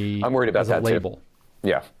a I'm worried about that label. Too.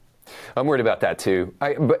 Yeah. I'm worried about that too.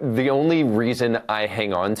 But the only reason I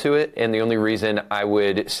hang on to it, and the only reason I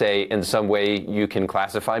would say in some way you can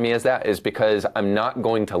classify me as that, is because I'm not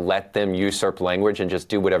going to let them usurp language and just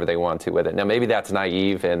do whatever they want to with it. Now, maybe that's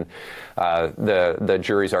naive, and the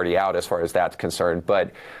jury's already out as far as that's concerned.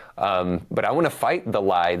 But I want to fight the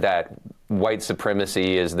lie that white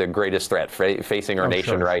supremacy is the greatest threat facing our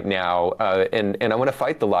nation right now. And I want to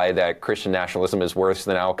fight the lie that Christian nationalism is worse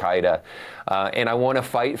than Al-Qaeda. And I want to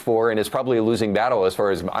fight for, and it's probably a losing battle as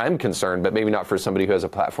far as I'm concerned, but maybe not for somebody who has a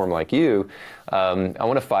platform like you. I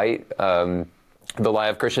want to fight the lie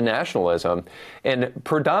of Christian nationalism. And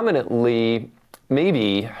predominantly,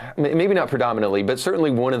 maybe not predominantly, but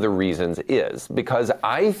certainly one of the reasons is because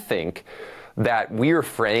I think that we are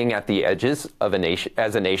fraying at the edges of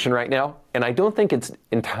as a nation right now. And I don't think it's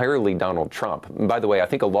entirely Donald Trump. And by the way, I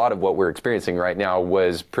think a lot of what we're experiencing right now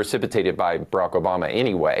was precipitated by Barack Obama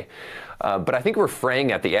anyway. But I think we're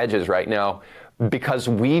fraying at the edges right now because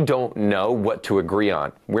we don't know what to agree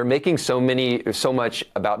on. We're making so much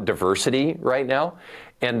about diversity right now.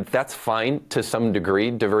 And that's fine to some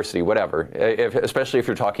degree, diversity, whatever, especially if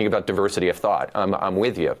you're talking about diversity of thought. I'm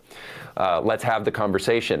with you. Let's have the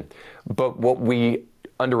conversation. But what we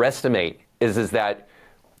underestimate is that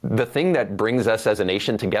the thing that brings us as a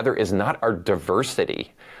nation together is not our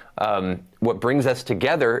diversity. What brings us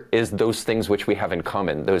together is those things which we have in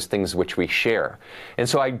common, those things which we share. And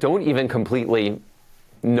so I don't even completely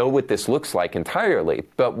know what this looks like entirely.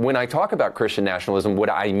 But when I talk about Christian nationalism,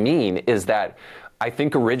 what I mean is that I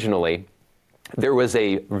think originally there was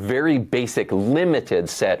a very basic, limited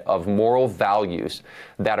set of moral values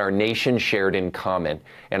that our nation shared in common.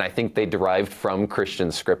 And I think they derived from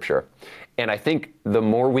Christian scripture. And I think the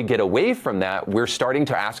more we get away from that, we're starting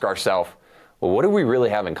to ask ourselves, well, what do we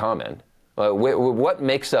really have in common? What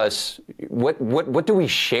makes us, what do we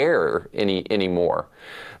share anymore?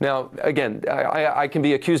 Now, again, I can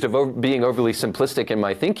be accused of being overly simplistic in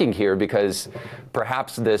my thinking here because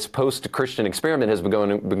perhaps this post-Christian experiment has been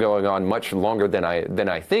going on much longer than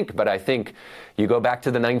I think. But I think you go back to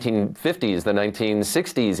the 1950s, the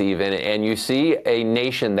 1960s even, and you see a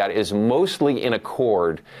nation that is mostly in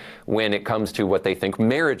accord when it comes to what they think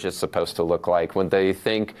marriage is supposed to look like, when they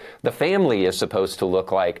think the family is supposed to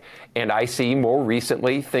look like. And I see more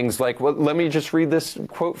recently things like, well, let me just read this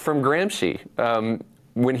quote from Gramsci.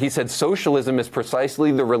 when he said socialism is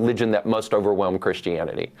precisely the religion that must overwhelm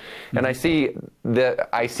Christianity. And I see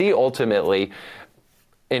ultimately,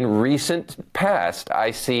 in recent past,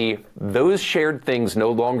 I see those shared things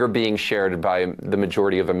no longer being shared by the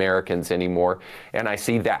majority of Americans anymore, and I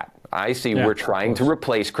see that. I see we're trying to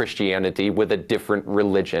replace Christianity with a different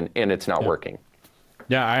religion, and it's not working.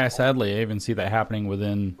 Yeah, I even see that happening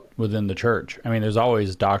within the church. I mean, there's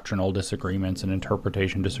always doctrinal disagreements and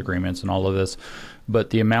interpretation disagreements and all of this, but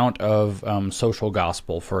the amount of social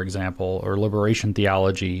gospel, for example, or liberation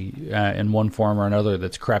theology in one form or another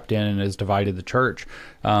that's crept in and has divided the church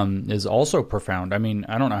is also profound. I mean,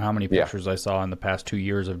 I don't know how many pictures I saw in the past 2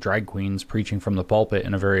 years of drag queens preaching from the pulpit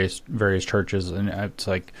in various churches, and it's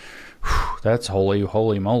like, whew, that's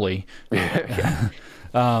holy moly.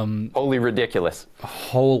 Wholly ridiculous.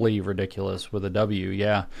 Wholly ridiculous with a W,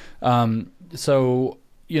 yeah. So,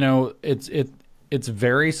 you know, it's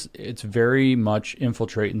very much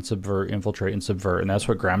infiltrate and subvert, and that's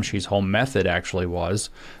what Gramsci's whole method actually was.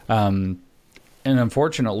 And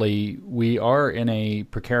unfortunately, we are in a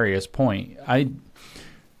precarious point. I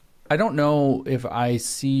don't know if I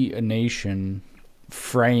see a nation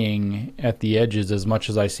fraying at the edges as much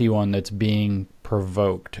as I see one that's being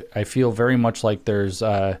provoked. I feel very much like there's,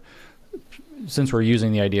 since we're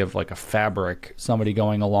using the idea of like a fabric, somebody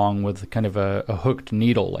going along with kind of a hooked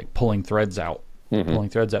needle, like pulling threads out,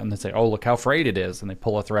 and they say, oh, look how frayed it is. And they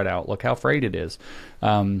pull a thread out. Look how frayed it is.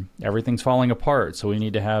 Everything's falling apart. So we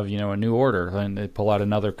need to have, a new order. And they pull out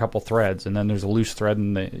another couple threads. And then there's a loose thread,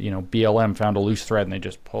 and BLM found a loose thread, and they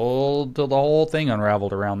just pulled till the whole thing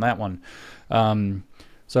unraveled around that one.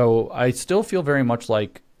 So I still feel very much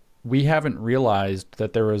like we haven't realized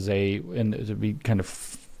that there is and to be kind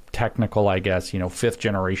of technical, I guess, fifth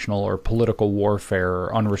generational or political warfare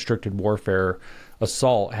or unrestricted warfare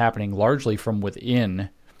assault happening largely from within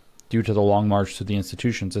due to the long march to the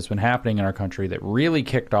institutions that's been happening in our country that really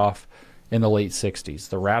kicked off in the late 60s.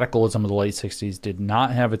 The radicalism of the late 60s did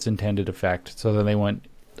not have its intended effect, so then they went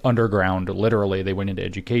underground. Literally, they went into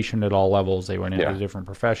education at all levels. They went into different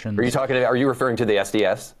professions. Are you referring to the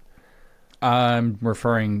SDS? I'm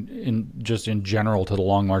referring in general to the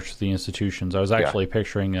Long March to the Institutions. I was actually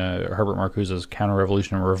picturing Herbert Marcuse's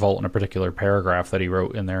Counter-Revolution and Revolt in a particular paragraph that he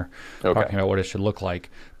wrote in there, talking about what it should look like.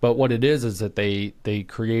 But what it is that they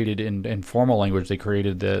created in formal language, they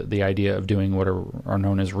created the idea of doing what are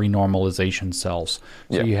known as renormalization cells.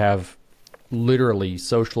 So you have literally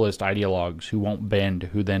socialist ideologues who won't bend,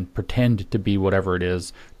 who then pretend to be whatever it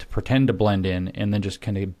is, to pretend to blend in, and then just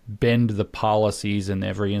kind of bend the policies in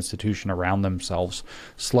every institution around themselves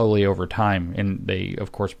slowly over time. And they,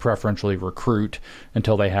 of course, preferentially recruit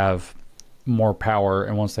until they have more power,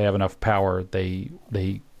 and once they have enough power, they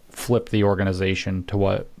flip the organization to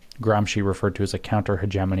what Gramsci referred to as a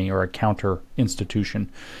counter-hegemony or a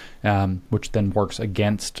counter-institution, which then works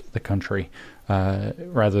against the country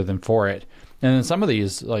rather than for it. And then some of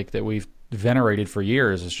these, like that we've venerated for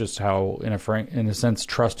years, is just how, in a sense,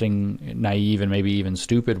 trusting, naive, and maybe even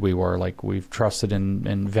stupid we were. Like we've trusted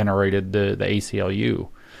and venerated the ACLU.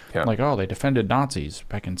 Yeah. Like, oh, they defended Nazis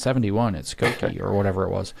back in '71 at Skokie or whatever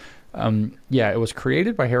it was. It was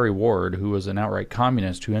created by Harry Ward, who was an outright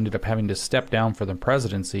communist who ended up having to step down for the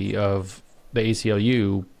presidency of the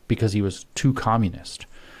ACLU because he was too communist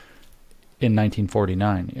in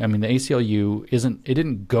 1949. I mean, the ACLU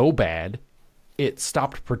didn't go bad. It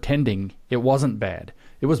stopped pretending it wasn't bad.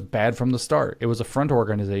 It was bad from the start. It was a front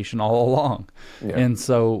organization all along. Yeah. And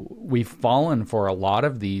so we've fallen for a lot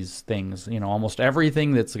of these things. Almost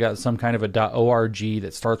everything that's got some kind of a .org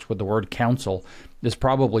that starts with the word council is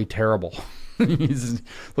probably terrible.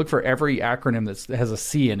 Look for every acronym that has a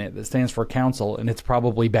C in it that stands for council, and it's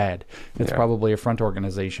probably bad. It's probably a front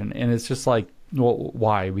organization. And it's just like, well,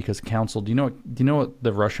 why? Because council, do you know what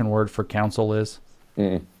the Russian word for council is?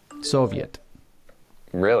 Soviet.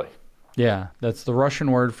 Really? Yeah, that's the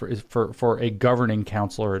Russian word for a governing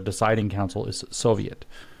council or a deciding council is Soviet.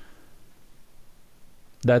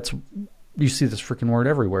 You see this freaking word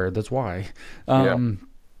everywhere. That's why.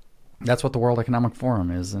 That's what the World Economic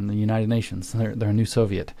Forum is and the United Nations. They're a new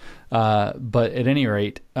Soviet. But at any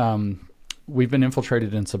rate, we've been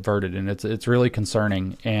infiltrated and subverted, and it's really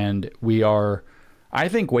concerning. And we are, I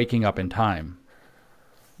think, waking up in time.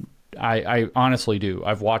 I honestly do.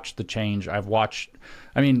 I've watched the change.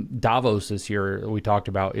 Davos this year we talked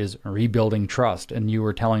about is rebuilding trust, and you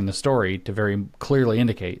were telling the story to very clearly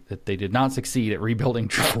indicate that they did not succeed at rebuilding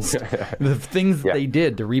trust. The things they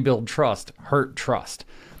did to rebuild trust hurt trust.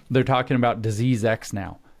 They're talking about disease X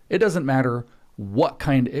now. It doesn't matter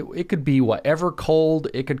it could be whatever cold.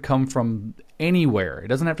 It could come from anywhere. It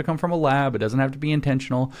doesn't have to come from a lab. It doesn't have to be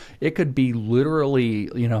intentional. It could be literally,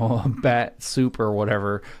 a bat soup or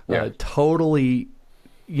whatever, totally,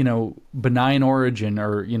 benign origin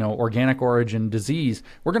or, organic origin disease.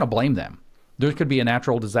 We're going to blame them. There could be a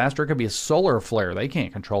natural disaster. It could be a solar flare. They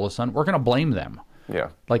can't control the sun. We're going to blame them. Yeah.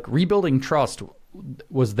 Like rebuilding trust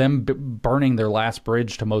was them burning their last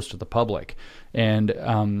bridge to most of the public. And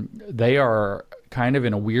they are kind of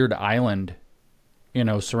in a weird island,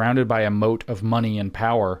 surrounded by a moat of money and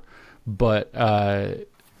power. But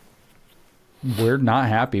we're not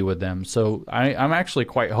happy with them. So I'm actually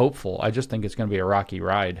quite hopeful. I just think it's going to be a rocky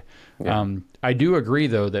ride. Yeah. I do agree,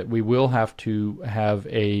 though, that we will have to have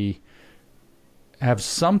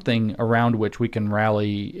something around which we can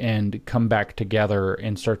rally and come back together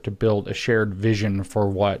and start to build a shared vision for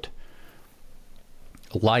what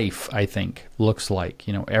life, I think, looks like,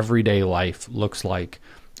 everyday life looks like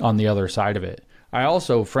on the other side of it. I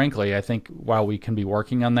also, frankly, I think while we can be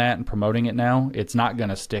working on that and promoting it now, it's not going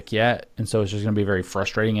to stick yet. And so it's just going to be a very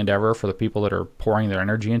frustrating endeavor for the people that are pouring their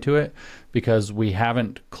energy into it because we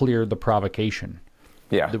haven't cleared the provocation.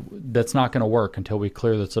 Yeah, that's not going to work until we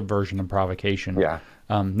clear the subversion and provocation. Yeah.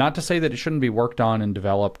 Not to say that it shouldn't be worked on and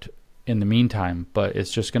developed in the meantime, but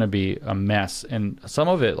it's just going to be a mess. And some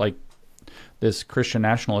of it, like this Christian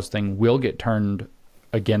nationalist thing, will get turned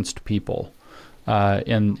against people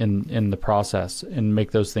in the process and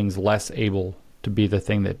make those things less able to be the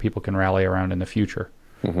thing that people can rally around in the future.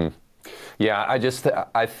 Mm-hmm. Yeah,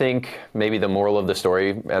 I think maybe the moral of the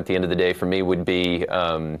story at the end of the day for me would be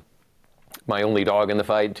my only dog in the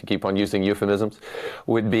fight, to keep on using euphemisms,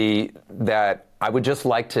 would be that I would just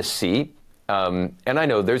like to see, and I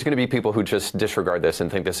know there's going to be people who just disregard this and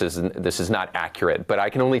think this is not accurate, but I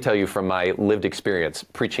can only tell you from my lived experience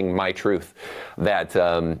preaching my truth that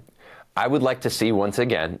I would like to see once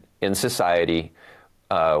again in society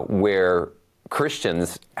where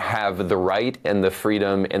Christians have the right and the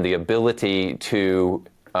freedom and the ability to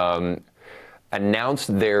announce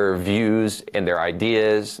their views and their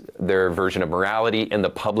ideas, their version of morality in the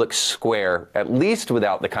public square, at least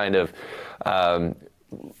without the kind of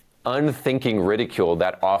unthinking ridicule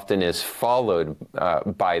that often is followed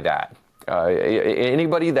by that.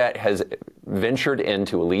 Anybody that has ventured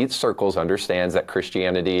into elite circles understands that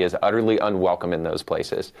Christianity is utterly unwelcome in those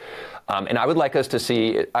places. And I would like to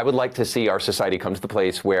see our society come to the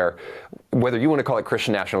place where, whether you want to call it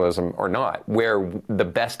Christian nationalism or not, where the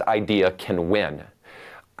best idea can win.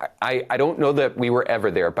 I don't know that we were ever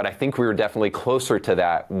there, but I think we were definitely closer to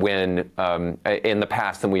that when in the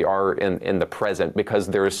past than we are in the present, because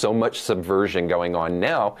there is so much subversion going on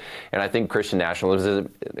now. And I think Christian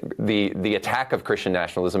nationalism, the attack of Christian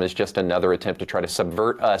nationalism is just another attempt to try to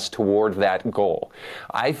subvert us toward that goal.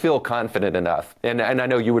 I feel confident enough, and I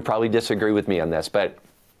know you would probably disagree with me on this, but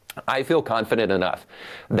I feel confident enough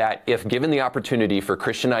that if given the opportunity for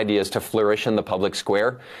Christian ideas to flourish in the public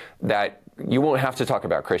square, that you won't have to talk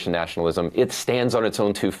about Christian nationalism. It stands on its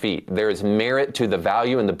own 2 feet. There is merit to the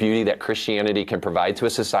value and the beauty that Christianity can provide to a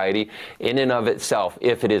society in and of itself.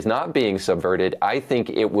 If it is not being subverted, I think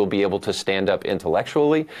it will be able to stand up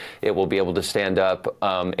intellectually. It will be able to stand up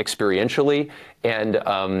experientially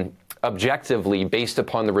and objectively based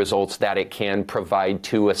upon the results that it can provide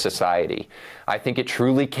to a society. I think it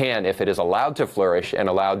truly can if it is allowed to flourish and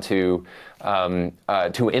allowed to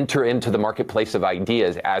enter into the marketplace of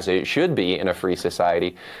ideas as it should be in a free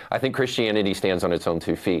society. I think Christianity stands on its own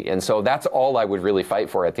 2 feet. And so that's all I would really fight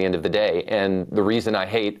for at the end of the day. And the reason I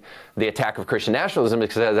hate the attack of Christian nationalism is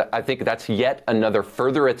because I think that's yet another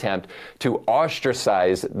further attempt to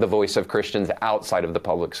ostracize the voice of Christians outside of the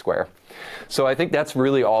public square. So I think that's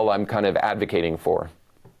really all I'm kind of advocating for.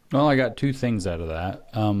 Well, I got 2 things out of that.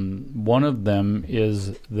 One of them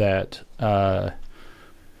is that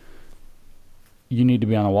you need to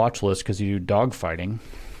be on a watch list because you do dog fighting.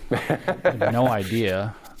 I had no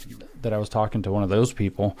idea that I was talking to one of those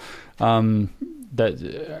people. Hey,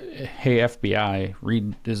 FBI,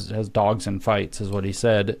 Reed has dogs in fights, is what he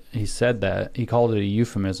said. He said that. He called it a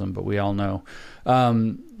euphemism, but we all know.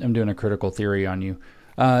 I'm doing a critical theory on you.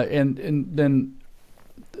 And then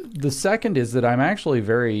the second is that I'm actually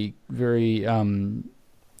very, very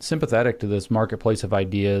sympathetic to this marketplace of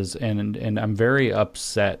ideas, and I'm very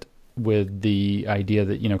upset with the idea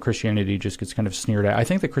that, Christianity just gets kind of sneered at. I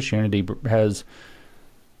think that Christianity has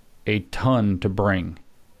a ton to bring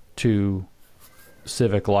to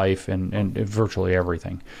civic life and virtually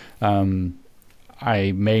everything.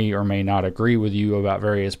 I may or may not agree with you about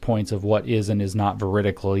various points of what is and is not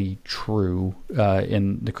veridically true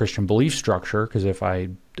in the Christian belief structure, because if I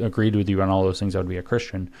agreed with you on all those things, I would be a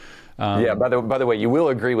Christian. Yeah, by the way, you will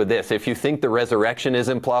agree with this. If you think the resurrection is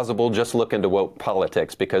implausible, just look into woke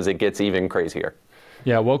politics, because it gets even crazier.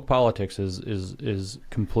 Yeah, woke politics is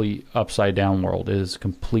complete upside down world. It is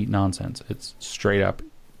complete nonsense. It's straight up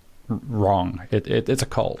wrong. It's a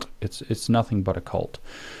cult. It's nothing but a cult.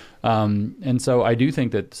 And so I do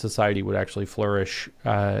think that society would actually flourish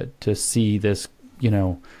to see this,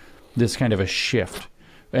 this kind of a shift.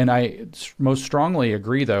 And I most strongly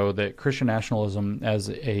agree, though, that Christian nationalism as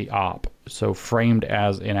a op, so framed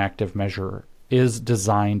as an active measure, is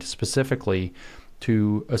designed specifically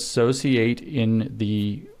to associate in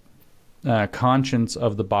the conscience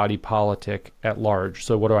of the body politic at large.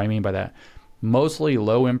 So what do I mean by that? Mostly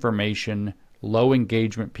low information, low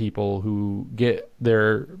engagement people who get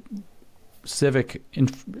their civic,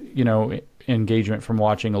 engagement from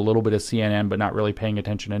watching a little bit of CNN, but not really paying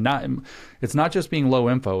attention. And it's not just being low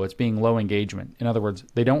info; it's being low engagement. In other words,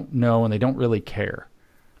 they don't know and they don't really care.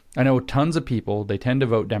 I know tons of people, they tend to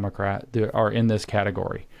vote Democrat, that are in this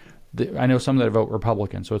category. I know some that vote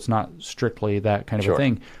Republican, so it's not strictly that kind of a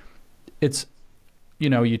thing. It's,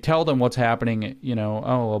 you tell them what's happening,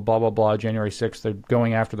 oh, blah, blah, blah, January 6th, they're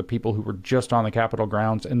going after the people who were just on the Capitol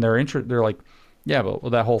grounds, and they're like, yeah, but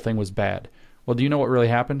that whole thing was bad. Well, do you know what really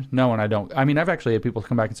happened? No, and I don't. I mean, I've actually had people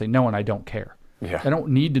come back and say, no, and I don't care. Yeah. I don't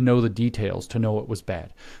need to know the details to know it was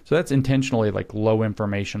bad. So that's intentionally like low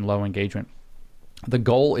information, low engagement. The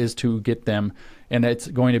goal is to get them, and it's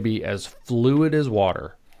going to be as fluid as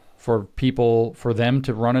water for people, for them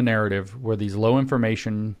to run a narrative where these low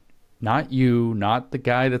information, not you, not the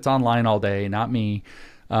guy that's online all day, not me,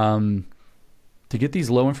 to get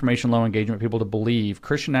these low information, low engagement people to believe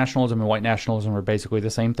Christian nationalism and white nationalism are basically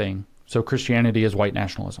the same thing. So Christianity is white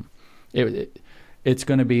nationalism. It's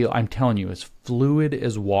going to be, I'm telling you, as fluid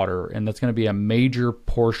as water, and that's going to be a major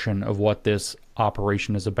portion of what this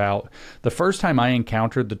operation is about. The first time I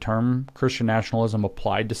encountered the term Christian nationalism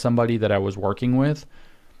applied to somebody that I was working with,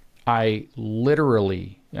 I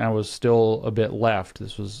was still a bit left,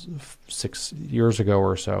 this was 6 years ago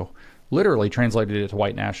or so, literally translated it to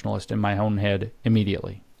white nationalist in my own head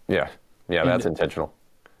immediately. Yeah, that's intentional.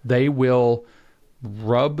 They will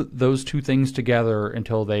rub those two things together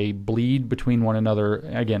until they bleed between one another,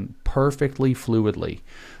 again, perfectly fluidly.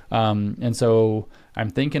 And so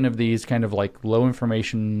I'm thinking of these kind of like low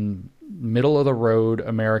information, middle of the road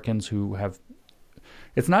Americans who have,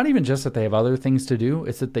 it's not even just that they have other things to do,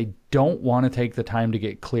 it's that they don't want to take the time to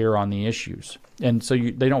get clear on the issues. And so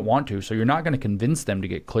they don't want to, so you're not going to convince them to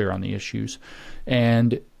get clear on the issues.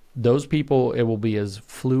 And those people, it will be as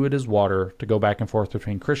fluid as water to go back and forth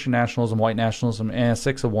between Christian nationalism, white nationalism, and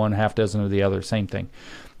 6 of one, half dozen of the other, same thing.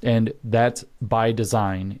 And that's by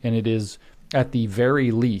design. And it is, at the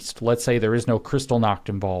very least, let's say there is no Kristallnacht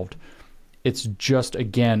involved. It's just,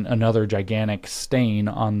 again, another gigantic stain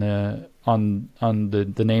on the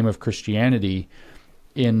name of Christianity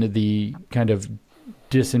in the kind of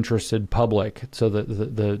disinterested public. So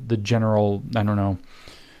the general, I don't know,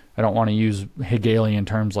 I don't want to use Hegelian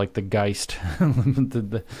terms like the Geist,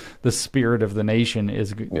 the spirit of the nation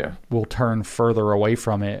will turn further away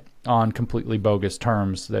from it on completely bogus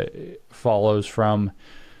terms that follows from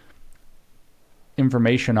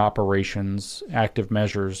information operations, active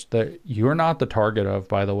measures that you're not the target of,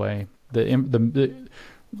 by the way.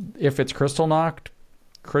 If it's Kristallnacht,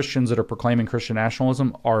 Christians that are proclaiming Christian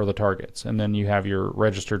nationalism are the targets. And then you have your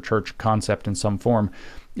registered church concept in some form.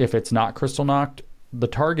 If it's not Kristallnacht, the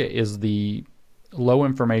target is the low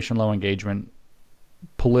information, low engagement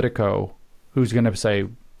politico who's going to say,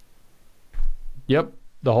 yep,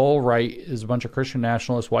 the whole right is a bunch of Christian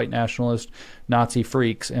nationalists, white nationalists, Nazi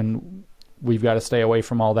freaks, and we've got to stay away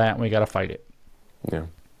from all that and we got to fight it. Yeah.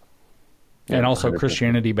 And also 100%.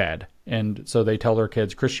 Christianity bad. And so they tell their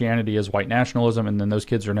kids Christianity is white nationalism, and then those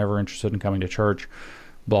kids are never interested in coming to church,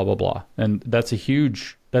 blah, blah, blah. And that's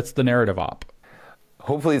the narrative op.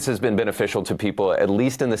 Hopefully this has been beneficial to people, at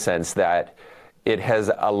least in the sense that it has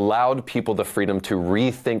allowed people the freedom to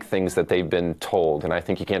rethink things that they've been told. And I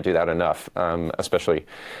think you can't do that enough, especially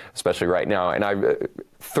right now. And I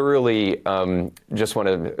thoroughly just want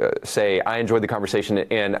to say I enjoyed the conversation.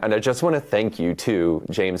 And I just want to thank you too,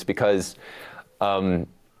 James, because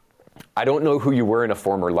I don't know who you were in a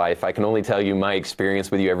former life. I can only tell you my experience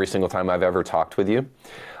with you every single time I've ever talked with you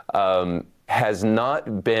has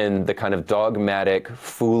not been the kind of dogmatic,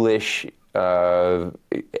 foolish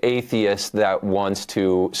atheist that wants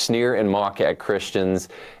to sneer and mock at Christians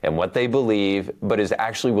and what they believe, but is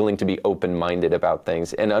actually willing to be open-minded about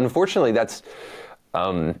things. And unfortunately, that's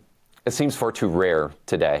it seems far too rare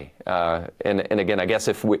today. And again, I guess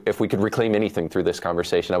if we could reclaim anything through this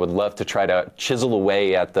conversation, I would love to try to chisel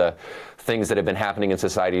away at the things that have been happening in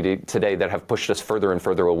society today that have pushed us further and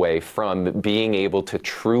further away from being able to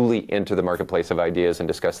truly enter the marketplace of ideas and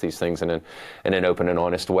discuss these things in an open and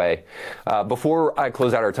honest way. Before I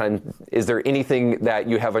close out our time, is there anything that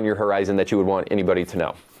you have on your horizon that you would want anybody to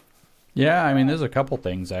know? Yeah, I mean, there's a couple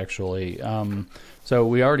things, actually. So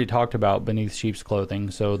we already talked about Beneath Sheep's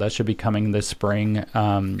Clothing, so that should be coming this spring.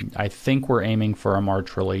 I think we're aiming for a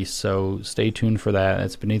March release, so stay tuned for that.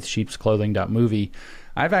 It's beneathsheepsclothing.movie.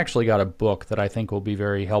 I've actually got a book that I think will be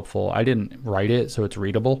very helpful. I didn't write it, so it's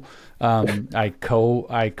readable. I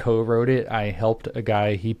co-wrote it. I helped a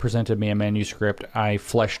guy. He presented me a manuscript. I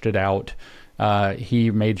fleshed it out.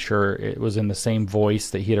 He made sure it was in the same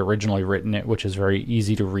voice that he had originally written it, which is very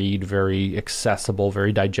easy to read, very accessible,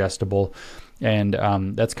 very digestible. And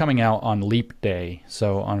that's coming out on Leap Day,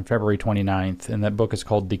 so on February 29th. And that book is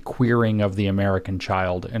called The Queering of the American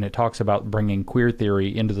Child. And it talks about bringing queer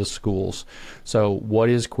theory into the schools. So what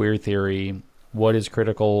is queer theory? What is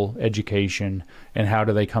critical education? And how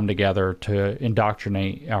do they come together to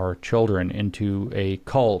indoctrinate our children into a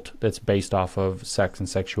cult that's based off of sex and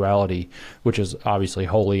sexuality, which is obviously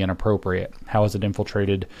wholly inappropriate? How has it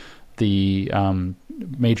infiltrated the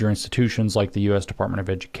major institutions like the U.S. Department of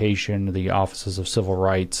Education, the offices of civil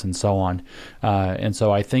rights, and so on? And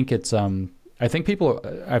so I think it's, I think people,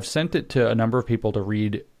 I've sent it to a number of people to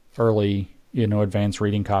read early, advanced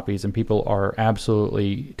reading copies, and people are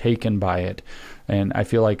absolutely taken by it. And I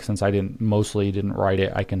feel like since I mostly didn't write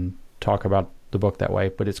it, I can talk about the book that way.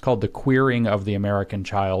 But it's called The Queering of the American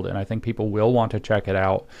Child, and I think people will want to check it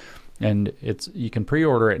out. And you can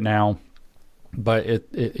pre-order it now, but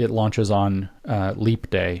it launches on Leap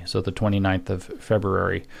Day, so the 29th of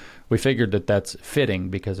February. We figured that that's fitting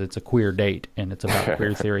because it's a queer date and it's about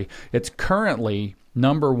queer theory. It's currently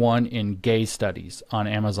 #1 in gay studies on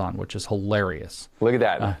Amazon, which is hilarious. Look at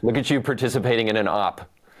that. Look at you participating in an op.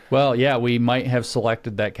 Well, yeah, we might have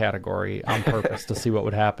selected that category on purpose to see what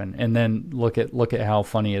would happen, and then look at how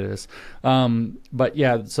funny it is. But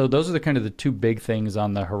yeah, so those are the two big things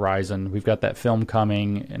on the horizon. We've got that film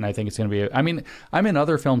coming, and I think it's going to be. I mean, I'm in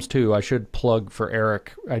other films too. I should plug for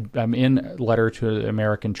Eric. I'm in Letter to the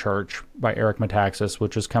American Church by Eric Metaxas,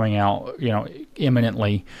 which is coming out,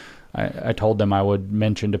 imminently. I told them I would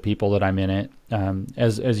mention to people that I'm in it.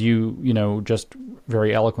 As you just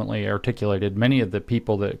very eloquently articulated, many of the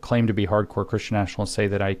people that claim to be hardcore Christian nationalists say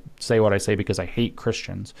that I say what I say because I hate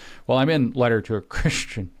Christians. Well, I'm in Letter to a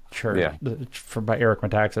Christian Church by Eric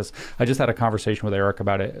Metaxas. I just had a conversation with Eric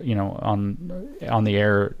about it, on the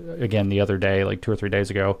air again the other day, like 2 or 3 days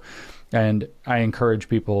ago. And I encourage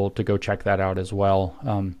people to go check that out as well.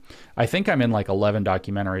 I think I'm in like 11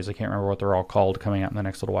 documentaries. I can't remember what they're all called, coming out in the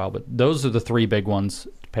next little while. But those are the 3 big ones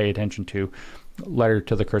to pay attention to. Letter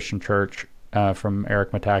to the Christian Church from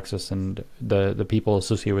Eric Metaxas and the people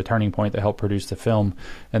associated with Turning Point that helped produce the film.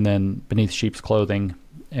 And then Beneath Sheep's Clothing.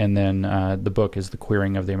 And then the book is The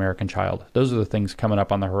Queering of the American Child. Those are the things coming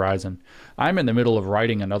up on the horizon. I'm in the middle of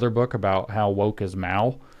writing another book about how woke is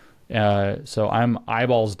Mao. So I'm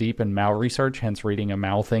eyeballs deep in Mao research, hence reading a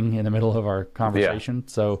Mao thing in the middle of our conversation.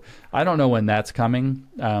 Yeah. So I don't know when that's coming.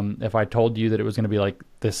 If I told you that it was going to be like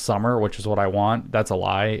this summer, which is what I want, that's a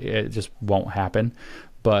lie. It just won't happen.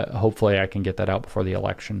 But hopefully I can get that out before the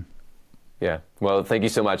election. Yeah. Well, thank you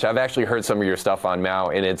so much. I've actually heard some of your stuff on Mao,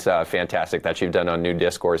 and it's fantastic that you've done on New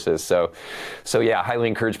Discourses. So yeah, I highly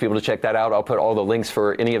encourage people to check that out. I'll put all the links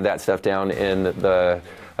for any of that stuff down in the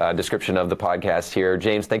description of the podcast here.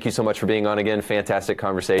 James, thank you so much for being on again. Fantastic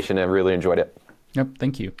conversation. I really enjoyed it. Yep,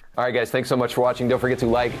 thank you. All right, guys, thanks so much for watching. Don't forget to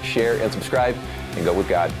like, share, and subscribe, and go with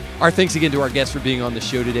God. Our thanks again to our guests for being on the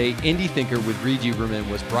show today. Indie Thinker with Reed Huberman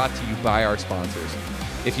was brought to you by our sponsors.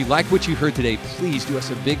 If you like what you heard today, please do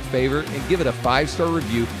us a big favor and give it a 5-star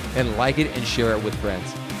review and like it and share it with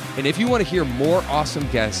friends. And if you want to hear more awesome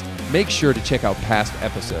guests, make sure to check out past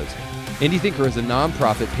episodes. Indie Thinker is a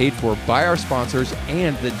nonprofit paid for by our sponsors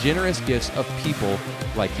and the generous gifts of people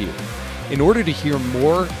like you. In order to hear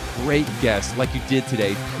more great guests like you did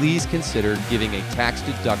today, please consider giving a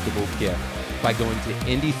tax-deductible gift by going to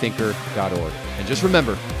indiethinker.org. And just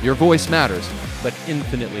remember, your voice matters, but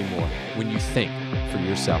infinitely more when you think for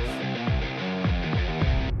yourself.